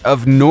most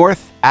of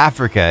North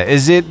Africa?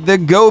 Is it the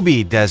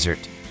Gobi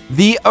Desert,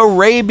 the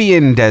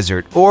Arabian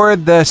Desert, or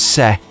the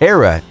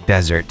Sahara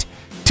Desert?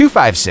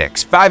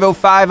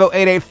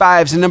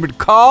 256-505-0885 is the number to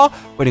call.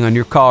 Waiting on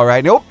your call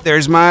right now. Nope,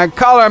 there's my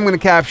caller. I'm going to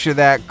capture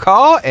that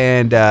call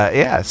and,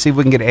 see if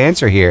we can get an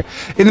answer here.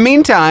 In the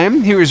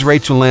meantime, here is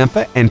Rachel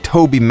Lampa and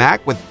Toby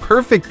Mac with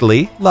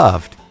Perfectly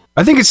Loved.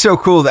 I think it's so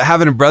cool that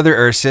having a brother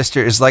or a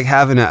sister is like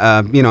having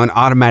an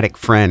automatic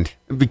friend,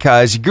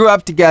 because you grew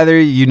up together,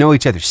 you know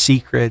each other's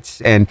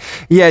secrets, and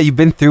yeah, you've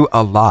been through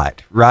a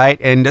lot, right?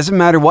 And doesn't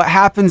matter what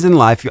happens in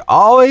life, you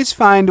always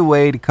find a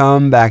way to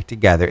come back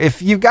together.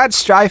 If you've got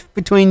strife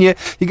between you,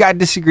 you got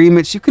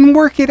disagreements, you can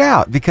work it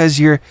out because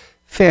you're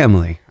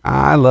family.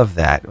 I love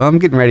that. Well, I'm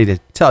getting ready to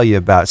tell you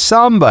about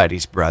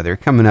somebody's brother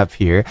coming up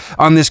here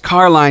on this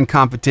Carline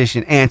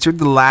competition, answered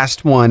the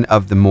last one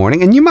of the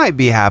morning, and you might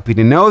be happy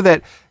to know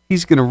that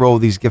he's going to roll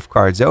these gift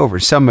cards over.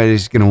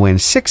 Somebody's going to win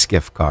 6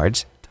 gift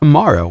cards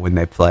tomorrow when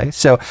they play.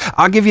 So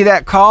I'll give you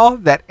that call,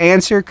 that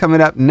answer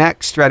coming up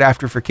next, right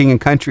after For King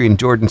and Country and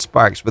Jordan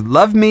Sparks with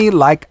Love Me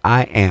Like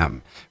I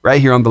Am, right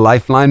here on the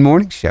Lifeline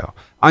Morning Show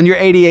on your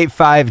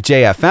 88.5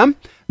 JFM,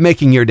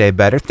 making your day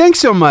better. Thanks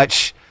so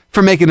much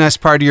for making us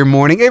part of your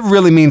morning. It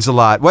really means a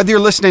lot. Whether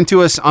you're listening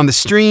to us on the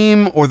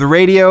stream or the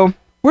radio,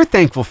 we're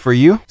thankful for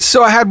you.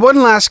 So I had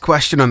one last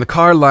question on the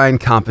Carline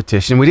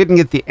competition we didn't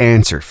get the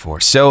answer for.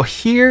 So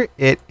here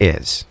it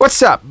is.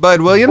 What's up,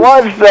 Bud Williams?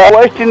 What's the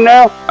question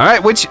now? All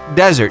right, which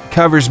desert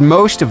covers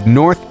most of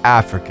North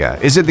Africa?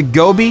 Is it the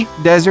Gobi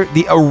Desert,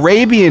 the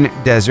Arabian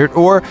Desert,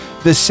 or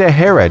the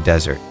Sahara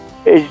Desert?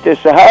 Is it the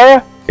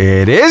Sahara?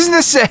 It is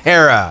the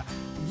Sahara.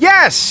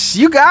 Yes,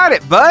 you got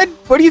it, Bud.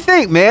 What do you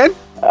think, man?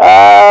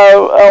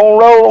 I'll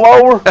roll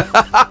them over.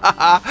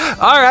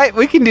 All right,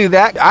 we can do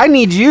that. I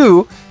need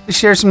you to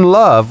share some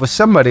love with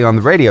somebody on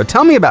the radio.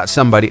 Tell me about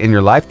somebody in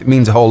your life that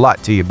means a whole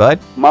lot to you, Bud.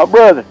 My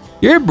brother.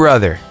 Your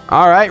brother.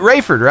 All right,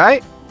 Rayford,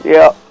 right?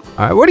 Yeah.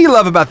 All right, what do you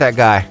love about that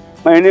guy?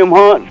 Man, them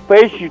hunts,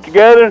 fishes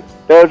together,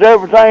 does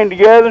everything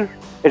together.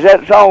 As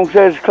that song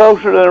says,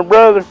 closer than a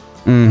brother.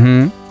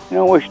 Mm-hmm. You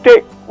know,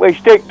 we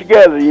stick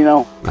together, you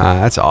know.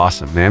 That's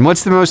awesome, man.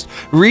 What's the most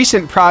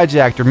recent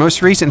project or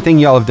most recent thing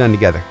y'all have done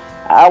together?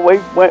 We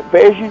went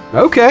fishing.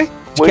 Okay.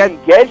 We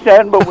didn't catch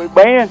nothing, but we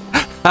been.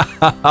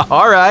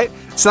 All right.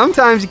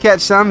 Sometimes you catch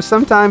some,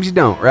 sometimes you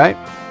don't, right?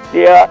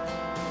 Yeah.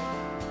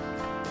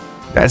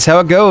 That's how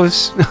it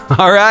goes.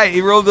 All right,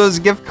 he rolled those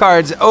gift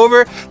cards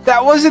over.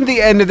 That wasn't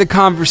the end of the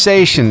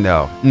conversation,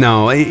 though.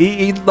 No,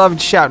 he loved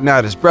shouting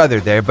out his brother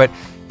there, but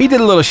he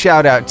did a little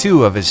shout out,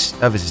 too, of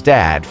his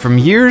dad from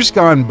years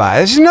gone by.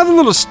 There's another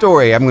little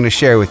story I'm going to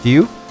share with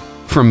you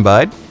from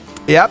Bud.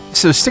 Yep,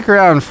 so stick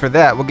around for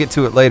that. We'll get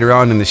to it later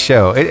on in the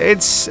show.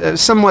 It's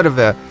somewhat of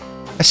a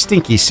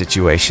stinky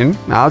situation.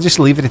 I'll just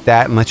leave it at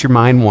that and let your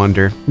mind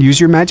wander. Use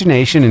your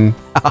imagination, and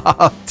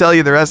I'll tell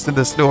you the rest of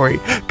the story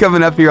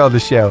coming up here on the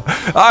show.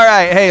 All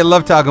right, hey, I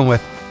love talking with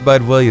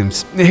Bud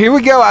Williams. Here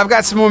we go. I've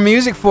got some more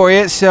music for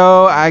you,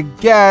 so I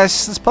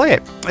guess let's play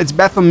it. It's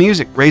Bethel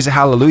Music, Raise a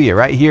Hallelujah,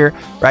 right here,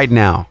 right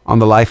now on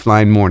the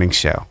Lifeline Morning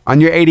Show on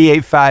your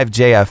 88.5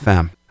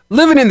 JFM.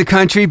 Living in the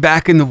country,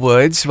 back in the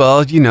woods,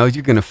 well, you know,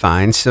 you're going to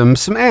find some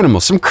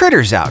animals, some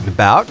critters out and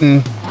about,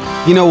 and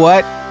you know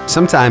what?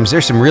 Sometimes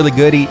there's some really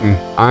good eating,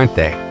 aren't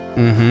they?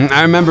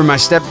 I remember my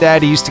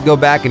stepdad used to go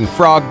back and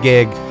frog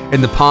gig in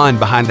the pond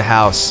behind the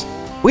house.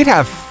 We'd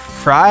have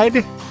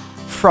fried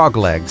frog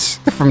legs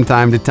from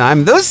time to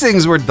time. Those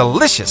things were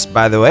delicious,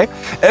 by the way.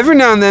 Every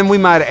now and then we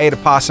might have ate a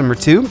possum or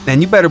two,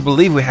 and you better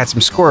believe we had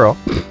some squirrel.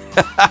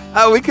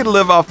 We could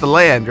live off the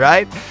land,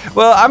 right?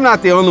 Well, I'm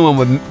not the only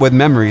one with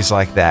memories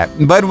like that.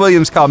 Bud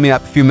Williams called me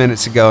up a few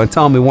minutes ago and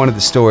told me one of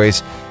the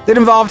stories that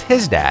involved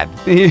his dad.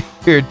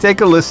 Here,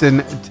 take a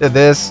listen to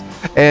this,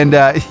 and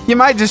you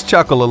might just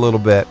chuckle a little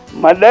bit.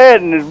 My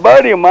dad and his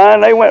buddy of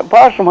mine, they went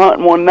possum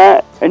hunting one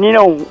night, and you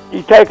know,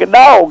 you take a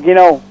dog, you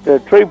know, the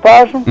tree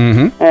possum,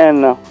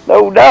 and the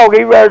old dog,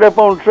 he rode up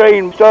on the tree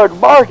and started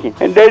barking.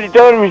 And Daddy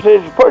told him, he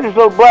says, "It's the prettiest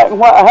little black and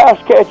white house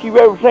cat you've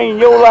ever seen in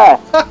your life."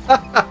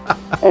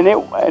 And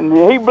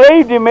he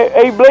believed him.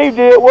 He believed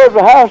it was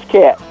a house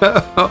cat.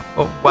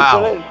 Oh,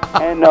 wow.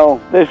 And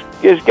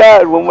this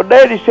guy, when my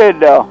daddy said,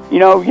 you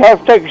know, you have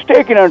to take a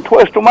stick in there and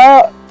twist them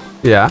out.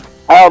 Yeah.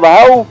 Out of the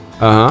hole.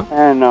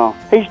 And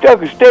he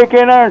stuck a stick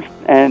in there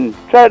and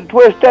tried to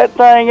twist that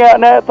thing out,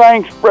 and that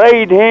thing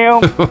sprayed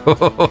him.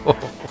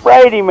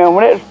 Sprayed him, and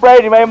when it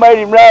sprayed him, they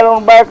made him ride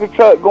on the back of the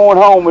truck going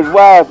home with his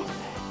wife,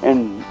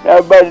 and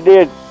everybody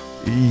did.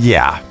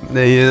 Yeah,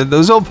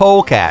 those old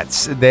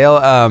polecats,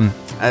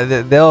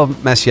 they'll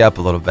mess you up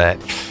a little bit.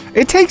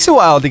 It takes a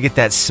while to get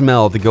that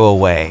smell to go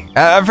away.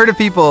 I've heard of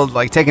people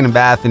like taking a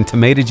bath in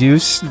tomato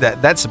juice.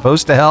 That's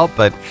supposed to help,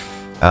 but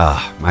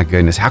oh my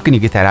goodness, how can you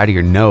get that out of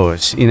your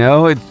nose? You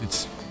know,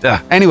 it's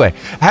anyway,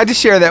 I had to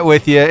share that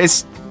with you.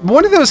 It's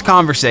one of those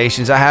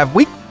conversations I have.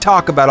 We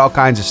talk about all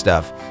kinds of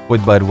stuff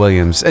with Bud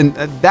Williams, and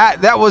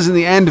that wasn't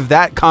the end of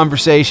that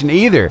conversation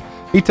either.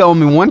 He told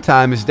me one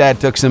time his dad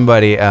took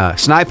somebody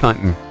snipe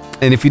hunting,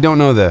 and if you don't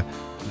know the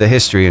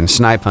history in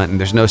snipe hunting,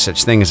 there's no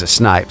such thing as a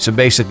snipe. So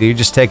basically, you're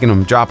just taking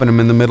them, dropping them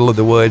in the middle of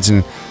the woods,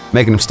 and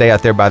making them stay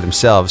out there by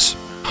themselves,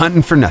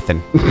 hunting for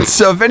nothing.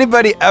 So if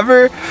anybody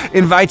ever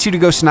invites you to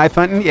go snipe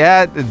hunting,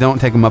 yeah, don't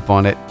take them up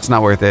on it. It's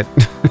not worth it.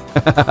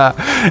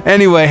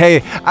 Anyway,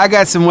 hey, I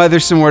got some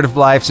weather, some word of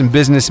life, some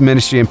business,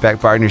 ministry,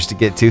 impact partners to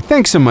get to.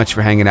 Thanks so much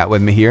for hanging out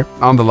with me here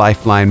on the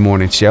Lifeline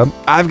Morning Show.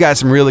 I've got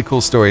some really cool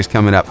stories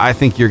coming up I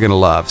think you're going to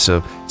love,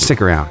 so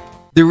stick around.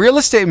 The real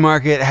estate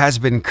market has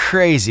been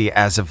crazy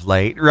as of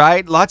late,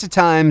 right? Lots of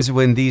times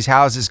when these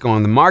houses go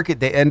on the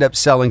market, they end up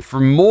selling for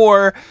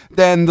more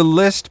than the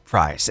list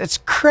price. It's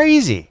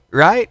crazy,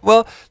 right?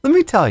 Well, let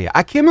me tell you,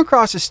 I came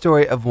across a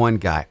story of one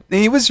guy.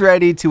 He was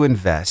ready to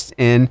invest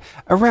in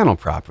a rental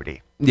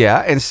property.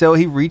 Yeah, and so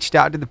he reached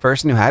out to the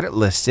person who had it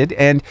listed,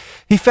 and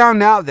he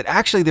found out that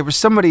actually there was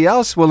somebody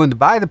else willing to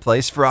buy the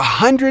place for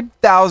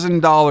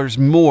 $100,000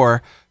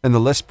 more than the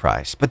list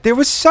price. But there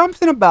was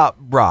something about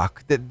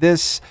Brock that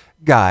this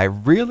guy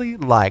really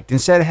liked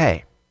and said,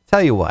 "Hey,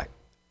 tell you what,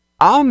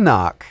 I'll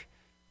knock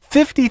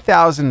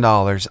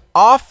 $50,000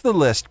 off the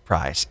list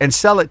price and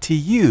sell it to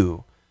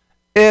you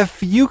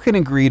if you can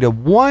agree to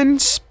one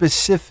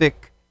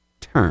specific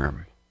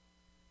term.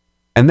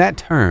 And that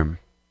term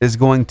is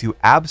going to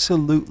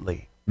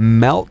absolutely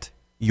melt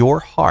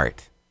your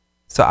heart.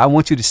 So I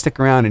want you to stick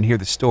around and hear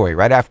the story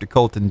right after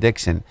Colton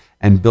Dixon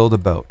and Build a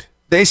Boat."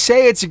 They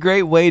say it's a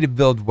great way to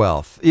build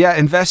wealth. Yeah,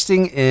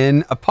 investing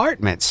in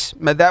apartments.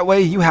 That way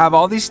you have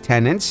all these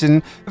tenants,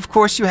 and of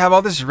course you have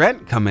all this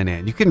rent coming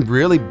in. You can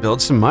really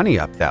build some money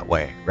up that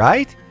way,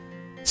 right?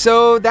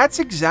 So that's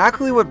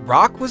exactly what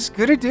Brock was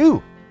going to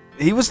do.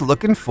 He was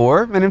looking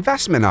for an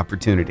investment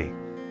opportunity.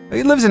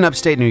 He lives in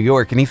upstate New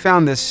York, and he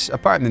found this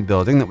apartment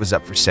building that was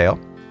up for sale.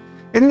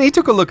 And he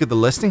took a look at the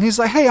listing. He's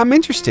like, "Hey, I'm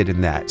interested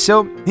in that."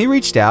 So he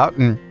reached out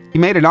and he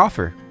made an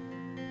offer.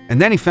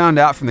 And then he found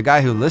out from the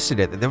guy who listed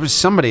it that there was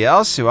somebody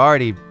else who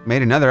already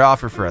made another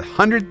offer for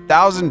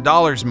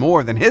 $100,000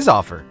 more than his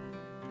offer.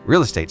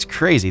 Real estate's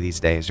crazy these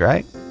days,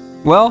 right?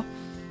 Well,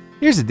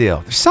 here's the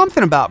deal. There's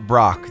something about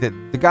Brock that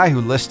the guy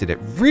who listed it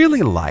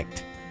really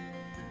liked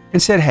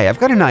and said, hey, I've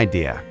got an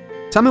idea.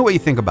 Tell me what you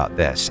think about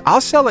this.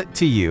 I'll sell it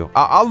to you.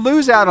 I'll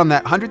lose out on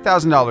that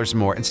 $100,000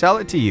 more and sell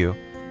it to you.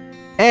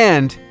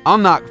 And I'll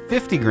knock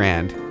 50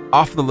 grand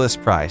off the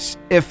list price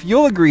if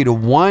you'll agree to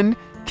one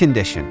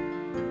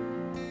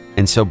condition.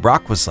 And so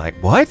Brock was like,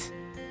 what?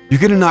 You're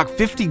going to knock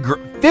 50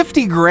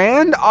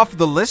 grand off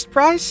the list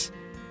price?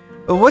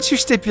 Well, what's your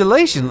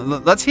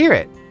stipulation? Let's hear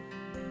it.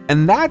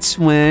 And that's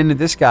when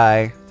this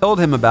guy told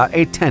him about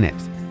a tenant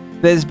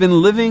that has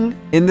been living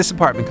in this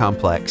apartment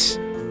complex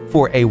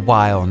for a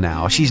while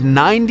now. She's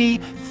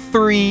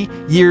 93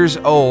 years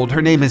old.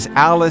 Her name is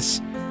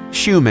Alice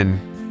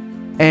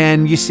Schumann.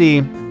 And you see,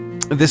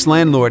 this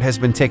landlord has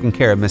been taking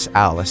care of Miss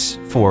Alice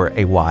for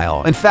a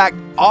while. In fact,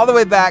 all the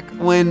way back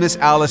when Miss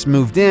Alice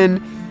moved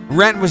in,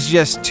 rent was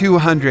just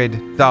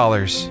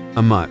 $200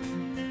 a month.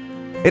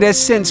 It has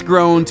since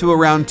grown to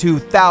around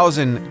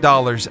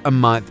 $2,000 a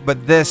month,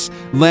 but this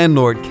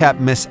landlord kept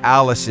Miss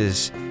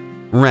Alice's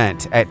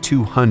rent at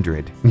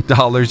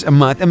 $200 a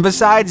month. And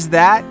besides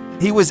that,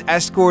 he was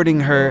escorting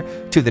her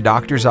to the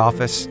doctor's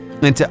office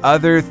and to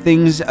other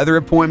things, other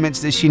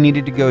appointments that she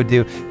needed to go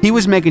do. He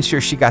was making sure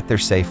she got there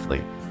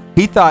safely.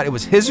 He thought it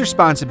was his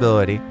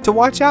responsibility to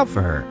watch out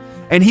for her.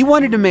 And he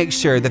wanted to make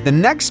sure that the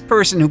next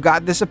person who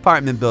got this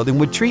apartment building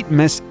would treat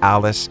Miss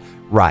Alice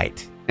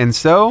right. And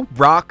so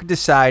Brock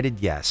decided,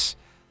 yes,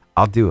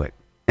 I'll do it.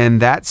 And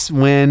that's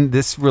when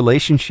this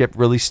relationship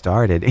really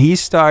started. He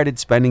started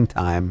spending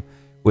time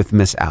with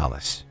Miss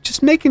Alice,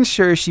 just making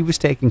sure she was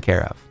taken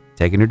care of,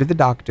 taking her to the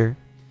doctor.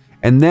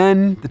 And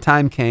then the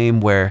time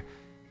came where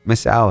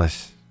Miss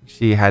Alice,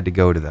 she had to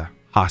go to the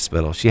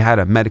hospital. She had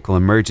a medical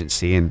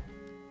emergency, and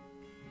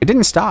it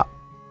didn't stop.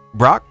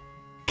 Brock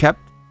kept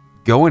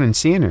going and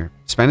seeing her,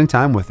 spending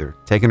time with her,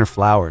 taking her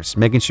flowers,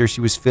 making sure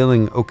she was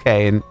feeling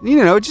okay, and,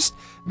 just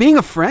being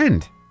a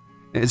friend.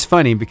 It's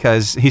funny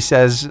because he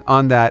says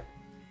on that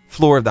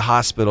floor of the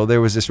hospital,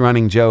 there was this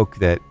running joke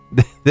that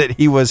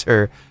he was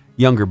her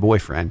younger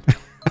boyfriend.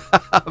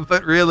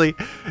 But really,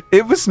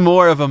 it was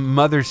more of a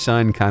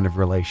mother-son kind of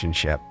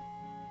relationship.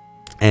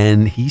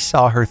 And he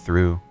saw her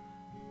through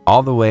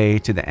all the way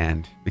to the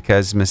end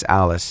because Miss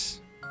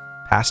Alice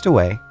passed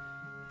away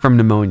from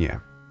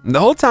pneumonia. And the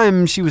whole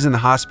time she was in the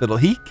hospital,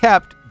 he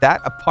kept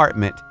that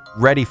apartment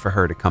ready for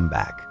her to come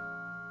back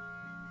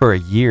for a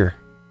year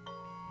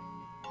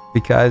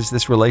because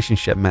this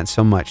relationship meant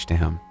so much to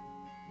him.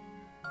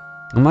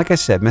 And like I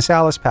said, Miss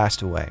Alice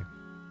passed away.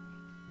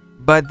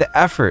 But the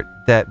effort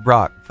that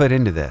Brock put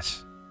into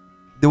this,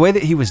 the way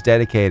that he was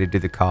dedicated to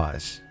the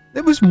cause,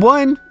 there was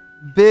one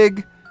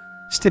big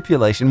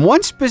stipulation,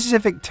 one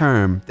specific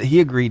term that he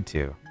agreed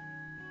to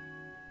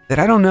that,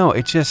 I don't know,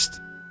 it just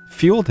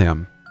fueled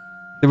him.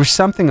 There was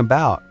something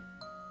about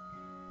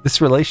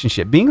this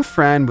relationship, being a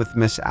friend with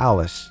Miss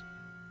Alice,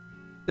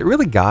 that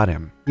really got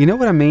him. You know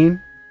what I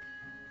mean?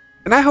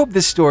 And I hope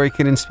this story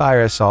can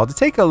inspire us all to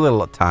take a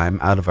little time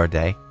out of our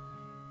day.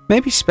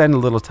 Maybe spend a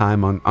little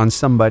time on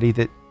somebody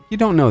that you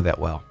don't know that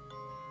well.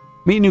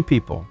 Meet new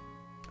people,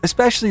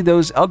 especially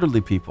those elderly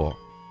people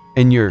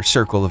in your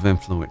circle of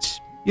influence.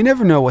 You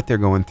never know what they're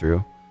going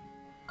through.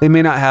 They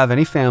may not have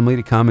any family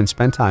to come and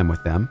spend time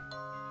with them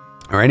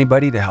or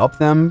anybody to help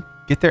them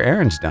get their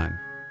errands done.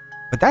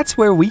 But that's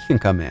where we can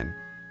come in.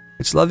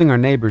 It's loving our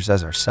neighbors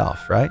as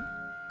ourselves, right?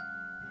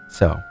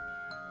 So,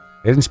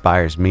 it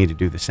inspires me to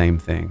do the same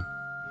thing.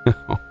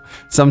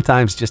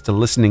 Sometimes just a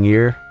listening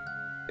ear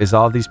is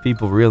all these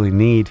people really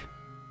need.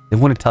 They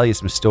want to tell you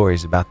some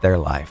stories about their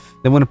life.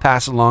 They want to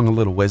pass along a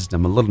little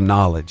wisdom, a little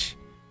knowledge.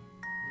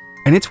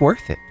 And it's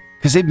worth it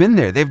because they've been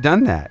there. They've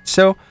done that.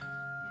 So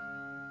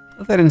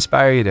let that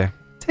inspire you to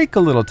take a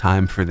little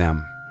time for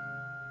them.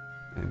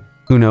 And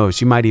who knows,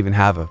 you might even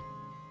have a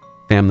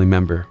family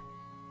member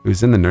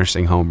who's in the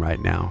nursing home right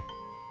now.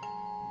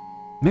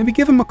 Maybe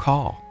give them a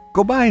call.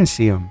 Go by and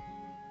see them.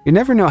 You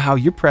never know how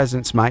your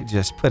presence might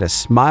just put a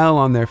smile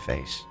on their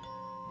face.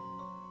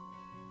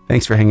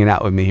 Thanks for hanging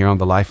out with me here on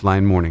the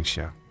Lifeline Morning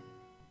Show.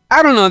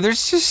 I don't know,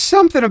 there's just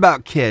something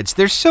about kids.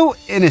 They're so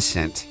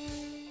innocent,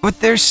 but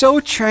they're so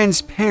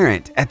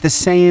transparent at the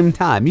same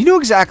time. You know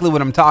exactly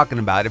what I'm talking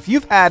about. If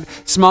you've had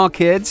small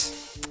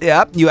kids,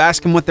 you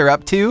ask them what they're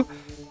up to.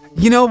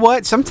 You know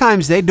what?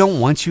 Sometimes they don't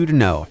want you to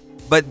know,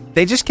 but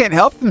they just can't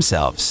help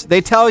themselves.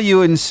 They tell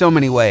you in so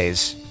many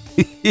ways.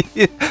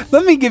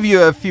 Let me give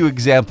you a few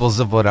examples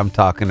of what I'm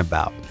talking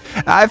about.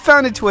 I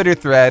found a Twitter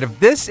thread of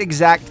this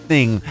exact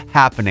thing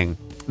happening.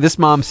 This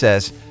mom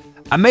says,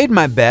 I made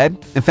my bed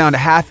and found a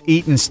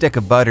half-eaten stick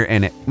of butter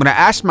in it. When I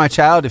asked my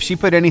child if she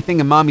put anything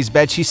in mommy's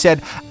bed, she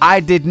said, I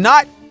did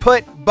not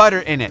put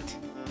butter in it.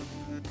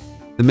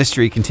 The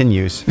mystery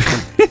continues.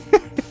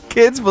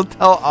 Kids will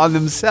tell on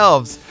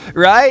themselves,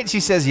 right? She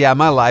says, yeah,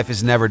 my life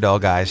is never dull,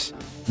 guys.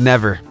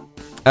 Never.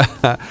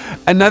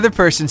 Another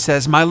person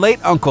says, my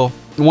late uncle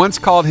once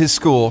called his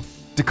school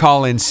to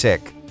call in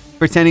sick,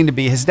 pretending to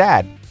be his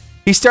dad.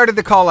 He started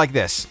the call like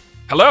this.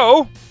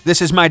 Hello,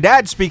 this is my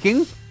dad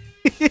speaking.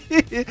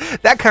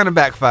 That kind of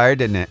backfired,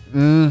 didn't it?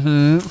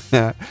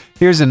 Mm-hmm.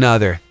 Here's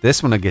another.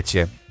 This one will get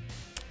you.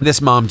 This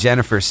mom,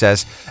 Jennifer,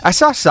 says, I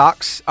saw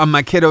socks on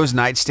my kiddo's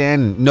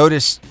nightstand and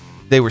noticed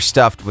they were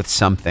stuffed with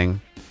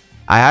something.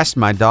 I asked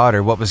my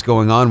daughter what was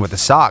going on with the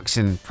socks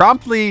and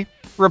promptly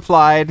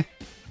replied,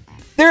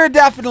 there are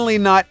definitely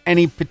not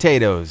any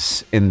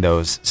potatoes in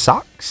those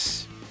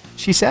socks,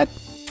 she said.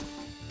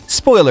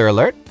 Spoiler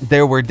alert,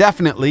 there were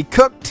definitely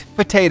cooked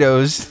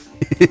potatoes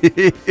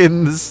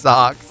in the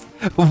socks.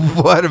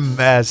 What a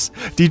mess.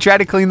 Do you try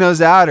to clean those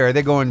out or are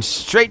they going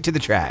straight to the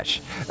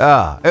trash?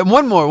 And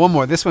one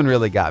more. This one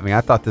really got me.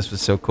 I thought this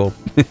was so cool.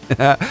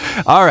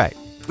 All right.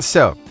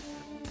 So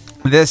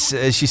this,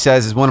 she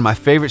says, is one of my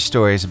favorite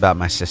stories about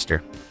my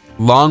sister.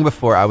 Long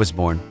before I was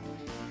born.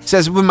 It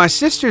says, when my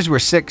sisters were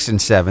 6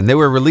 and 7, they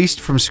were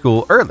released from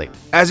school early.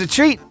 As a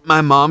treat,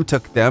 my mom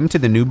took them to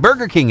the new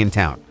Burger King in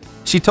town.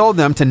 She told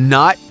them to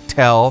not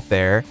tell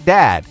their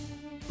dad.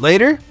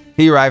 Later,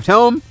 he arrived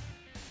home.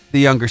 The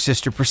younger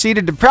sister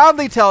proceeded to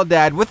proudly tell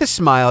Dad with a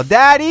smile,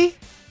 Daddy,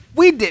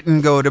 we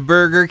didn't go to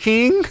Burger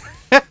King.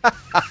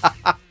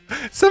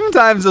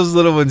 Sometimes those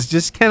little ones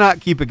just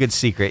cannot keep a good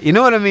secret. You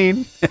know what I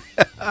mean?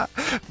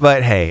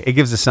 But hey, it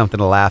gives us something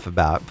to laugh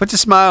about. Puts a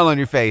smile on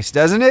your face,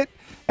 doesn't it?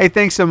 Hey,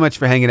 thanks so much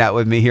for hanging out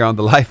with me here on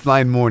the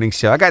Lifeline Morning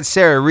Show. I got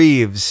Sarah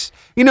Reeves.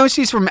 You know,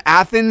 she's from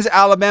Athens,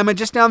 Alabama,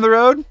 just down the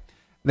road.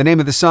 The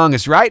name of the song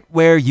is Right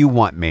Where You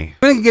Want Me.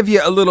 I'm going to give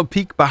you a little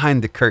peek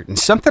behind the curtain.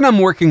 Something I'm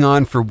working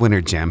on for Winter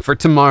Jam for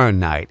tomorrow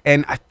night.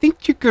 And I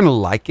think you're going to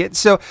like it.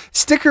 So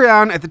stick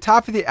around at the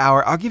top of the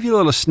hour. I'll give you a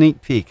little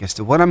sneak peek as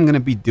to what I'm going to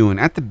be doing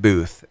at the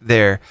booth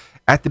there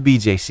at the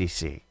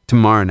BJCC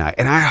tomorrow night.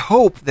 And I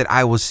hope that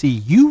I will see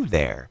you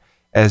there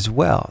as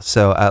well.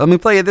 So let me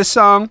play you this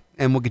song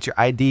and we'll get your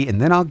ID.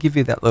 And then I'll give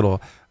you that little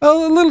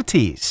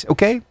tease.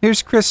 Okay?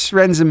 Here's Chris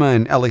Renzema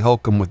and Ellie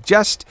Holcomb with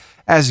Just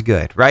As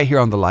Good, right here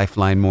on the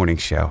Lifeline Morning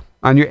Show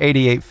on your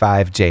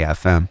 88.5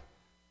 JFM,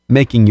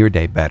 making your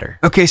day better.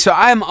 Okay, so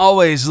I'm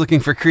always looking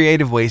for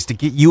creative ways to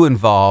get you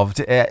involved,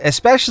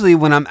 especially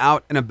when I'm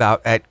out and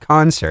about at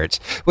concerts.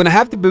 When I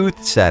have the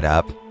booth set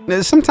up,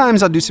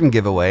 sometimes I'll do some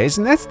giveaways,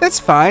 and that's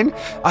fine.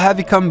 I'll have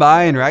you come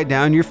by and write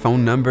down your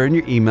phone number and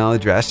your email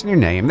address and your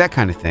name, that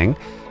kind of thing.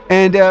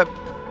 And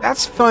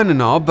that's fun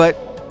and all,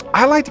 but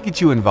I like to get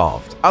you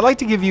involved. I like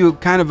to give you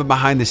kind of a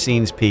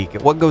behind-the-scenes peek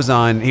at what goes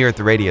on here at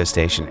the radio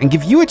station and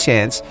give you a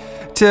chance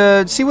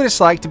to see what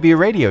it's like to be a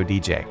radio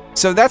DJ.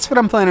 So that's what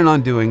I'm planning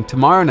on doing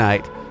tomorrow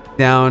night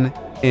down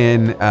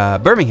in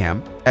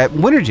Birmingham at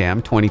Winter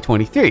Jam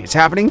 2023. It's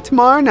happening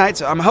tomorrow night,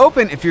 so I'm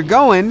hoping if you're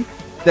going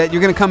that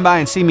you're going to come by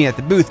and see me at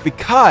the booth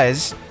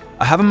because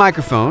I have a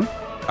microphone,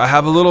 I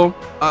have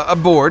a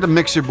board, a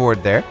mixer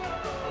board there,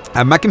 I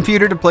have my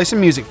computer to play some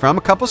music from,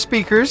 a couple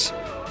speakers,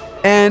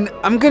 and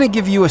I'm going to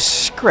give you a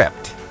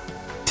script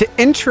to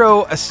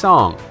intro a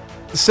song.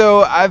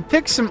 So I've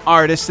picked some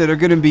artists that are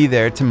going to be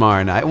there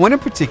tomorrow night. One in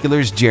particular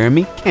is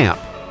Jeremy Camp,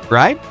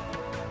 right?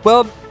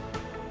 Well,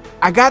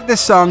 I got this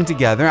song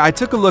together. I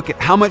took a look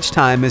at how much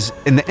time is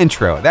in the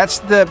intro. That's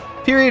the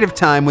period of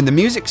time when the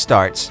music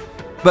starts,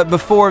 but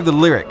before the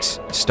lyrics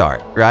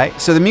start, right?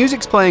 So the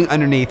music's playing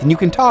underneath and you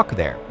can talk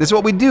there. That's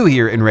what we do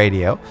here in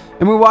radio,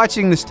 and we're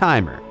watching this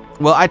timer.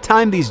 Well, I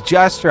timed these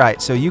just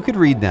right so you could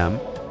read them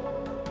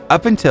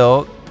up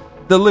until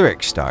the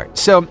lyrics start.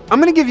 So I'm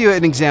going to give you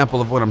an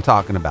example of what I'm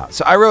talking about.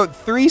 So I wrote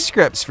 3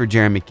 scripts for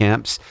Jeremy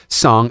Camp's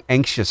song,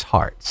 Anxious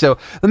Heart. So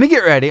let me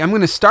get ready. I'm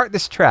going to start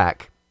this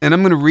track and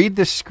I'm going to read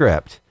this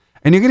script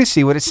and you're going to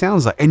see what it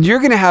sounds like. And you're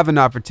going to have an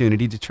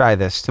opportunity to try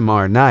this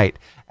tomorrow night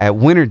at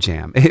Winter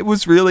Jam. It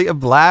was really a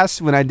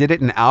blast when I did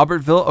it in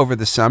Albertville over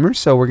the summer.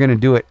 So we're going to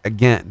do it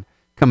again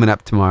coming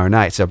up tomorrow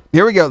night. So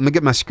here we go. Let me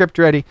get my script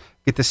ready,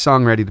 get this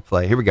song ready to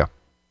play. Here we go.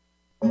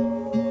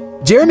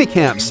 Jeremy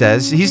Camp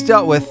says he's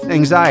dealt with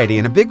anxiety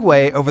in a big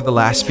way over the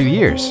last few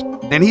years,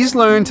 and he's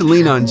learned to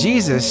lean on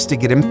Jesus to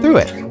get him through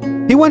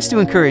it. He wants to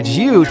encourage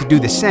you to do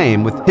the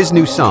same with his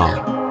new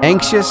song,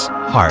 Anxious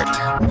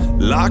Heart.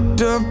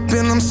 Locked up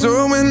and I'm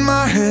so in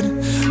my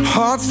head.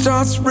 Heart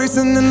starts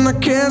racing and I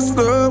can't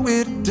slow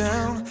it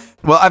down.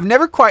 Well, I've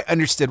never quite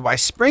understood why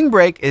spring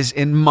break is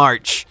in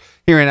March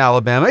here in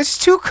Alabama. It's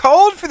too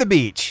cold for the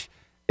beach,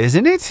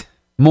 isn't it?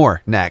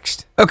 More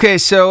next. Okay,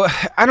 so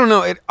I don't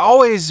know. It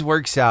always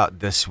works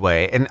out this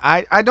way, and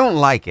I don't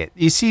like it.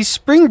 You see,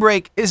 spring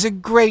break is a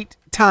great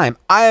time.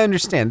 I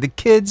understand. The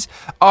kids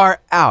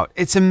are out.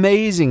 It's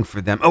amazing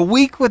for them. A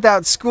week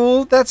without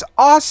school, that's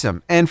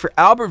awesome. And for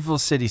Albertville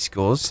City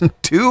Schools,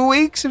 2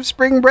 weeks of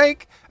spring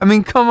break? I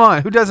mean, come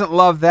on. Who doesn't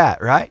love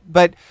that, right?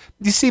 But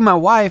you see, my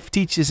wife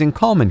teaches in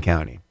Coleman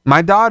County.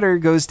 My daughter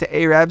goes to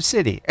Arab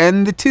City,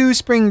 and the 2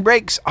 spring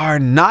breaks are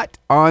not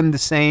on the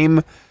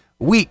same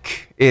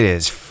week. It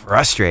is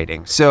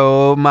frustrating.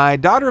 So my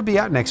daughter will be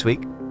out next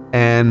week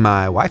and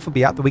my wife will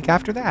be out the week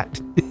after that.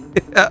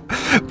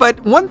 But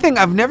one thing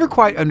I've never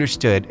quite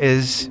understood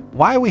is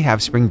why we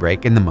have spring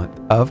break in the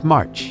month of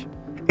March.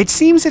 It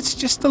seems it's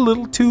just a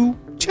little too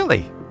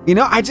chilly. You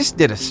know, I just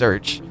did a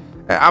search.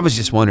 I was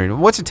just wondering,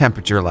 what's the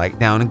temperature like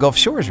down in Gulf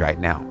Shores right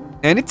now?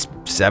 and it's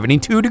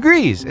 72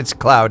 degrees. It's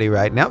cloudy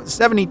right now. It's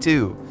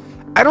 72.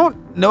 I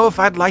don't know if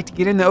I'd like to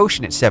get in the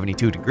ocean at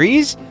 72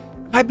 degrees.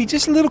 It might be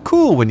just a little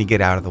cool when you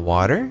get out of the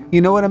water.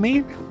 You know what I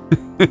mean?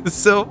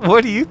 So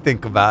what do you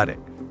think about it?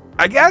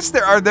 I guess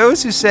there are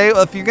those who say,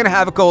 well, if you're going to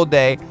have a cold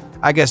day,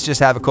 I guess just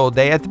have a cold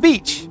day at the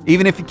beach.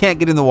 Even if you can't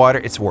get in the water,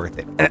 it's worth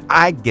it. And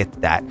I get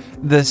that.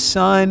 The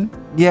sun,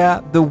 yeah,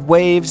 the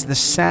waves, the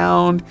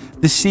sound,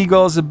 the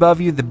seagulls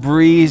above you, the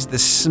breeze, the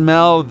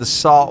smell of the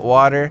salt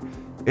water.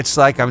 It's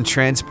like I'm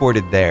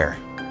transported there,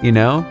 you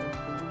know?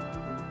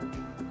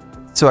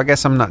 So I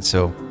guess I'm not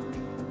so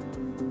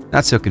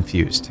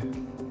confused.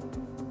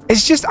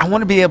 It's just I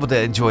want to be able to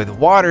enjoy the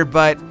water,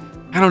 but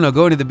I don't know,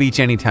 going to the beach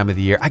any time of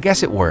the year, I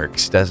guess it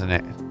works, doesn't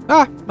it?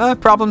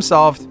 Problem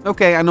solved.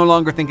 Okay, I no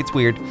longer think it's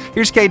weird.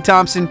 Here's Kate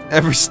Thompson,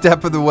 every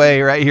step of the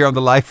way, right here on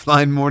the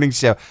Lifeline Morning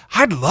Show.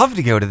 I'd love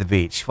to go to the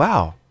beach.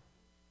 Wow.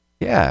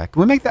 Yeah, can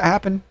we make that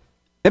happen?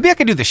 Maybe I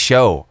could do the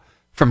show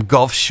from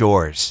Gulf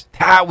Shores.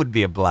 That would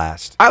be a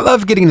blast. I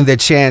love getting the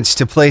chance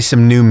to play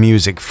some new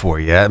music for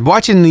you.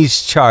 Watching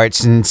these charts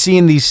and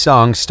seeing these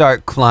songs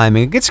start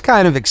climbing, it gets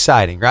kind of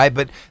exciting, right?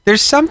 But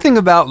there's something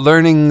about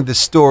learning the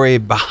story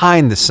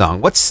behind the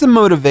song. What's the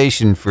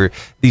motivation for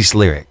these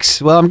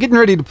lyrics? Well, I'm getting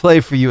ready to play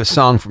for you a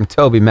song from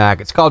TobyMac.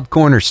 It's called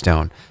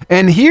Cornerstone.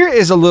 And here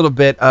is a little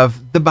bit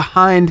of the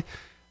behind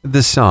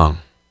the song.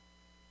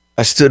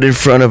 I stood in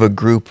front of a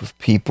group of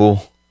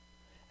people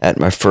at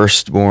my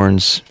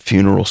firstborn's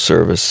funeral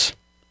service,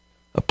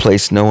 a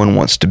place no one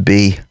wants to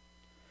be.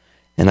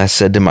 And I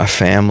said to my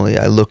family,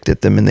 I looked at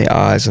them in the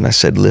eyes and I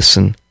said,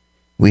 listen,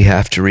 we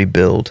have to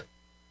rebuild.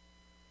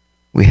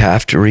 We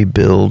have to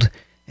rebuild,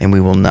 and we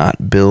will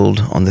not build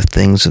on the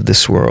things of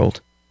this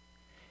world.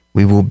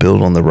 We will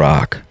build on the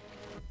rock.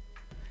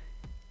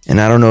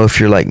 And I don't know if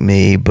you're like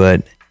me,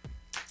 but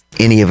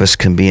any of us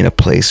can be in a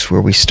place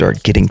where we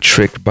start getting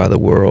tricked by the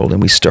world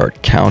and we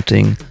start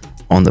counting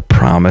on the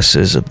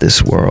promises of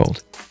this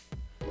world.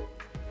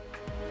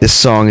 This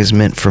song is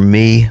meant for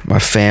me, my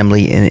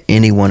family, and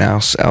anyone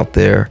else out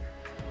there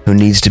who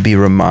needs to be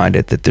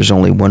reminded that there's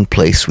only one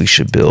place we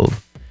should build,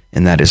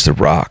 and that is the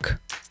rock.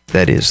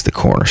 That is the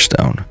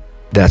cornerstone.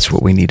 That's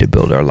what we need to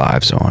build our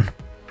lives on.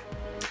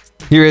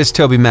 Here is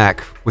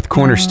TobyMac with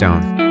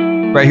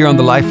Cornerstone, right here on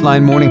the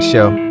Lifeline Morning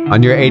Show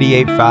on your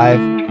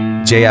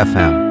 88.5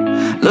 JFM.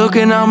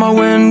 Looking out my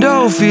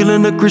window,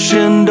 feeling the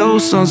crescendo,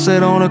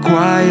 sunset on a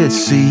quiet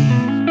sea.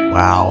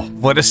 Wow,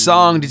 what a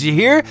song. Did you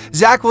hear?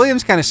 Zach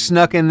Williams kind of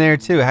snuck in there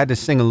too. I had to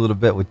sing a little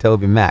bit with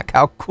TobyMac.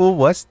 How cool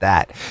was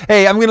that?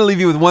 Hey, I'm going to leave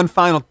you with one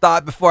final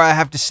thought before I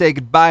have to say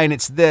goodbye, and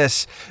it's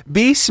this.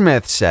 B.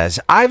 Smith says,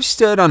 I've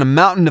stood on a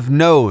mountain of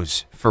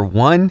no's for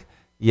one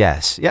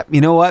yes. Yep, you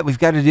know what? We've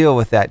got to deal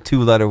with that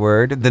two-letter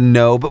word, the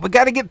no, but we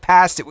got to get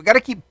past it. We got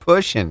to keep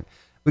pushing.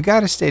 We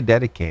got to stay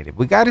dedicated.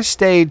 We got to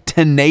stay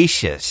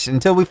tenacious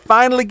until we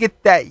finally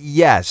get that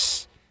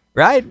yes,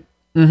 right?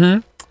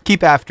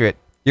 Keep after it.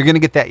 You're going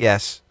to get that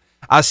yes.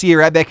 I'll see you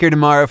right back here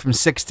tomorrow from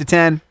 6 to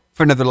 10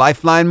 for another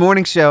Lifeline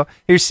Morning Show.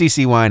 Here's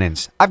CeCe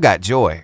Winans. I've got joy.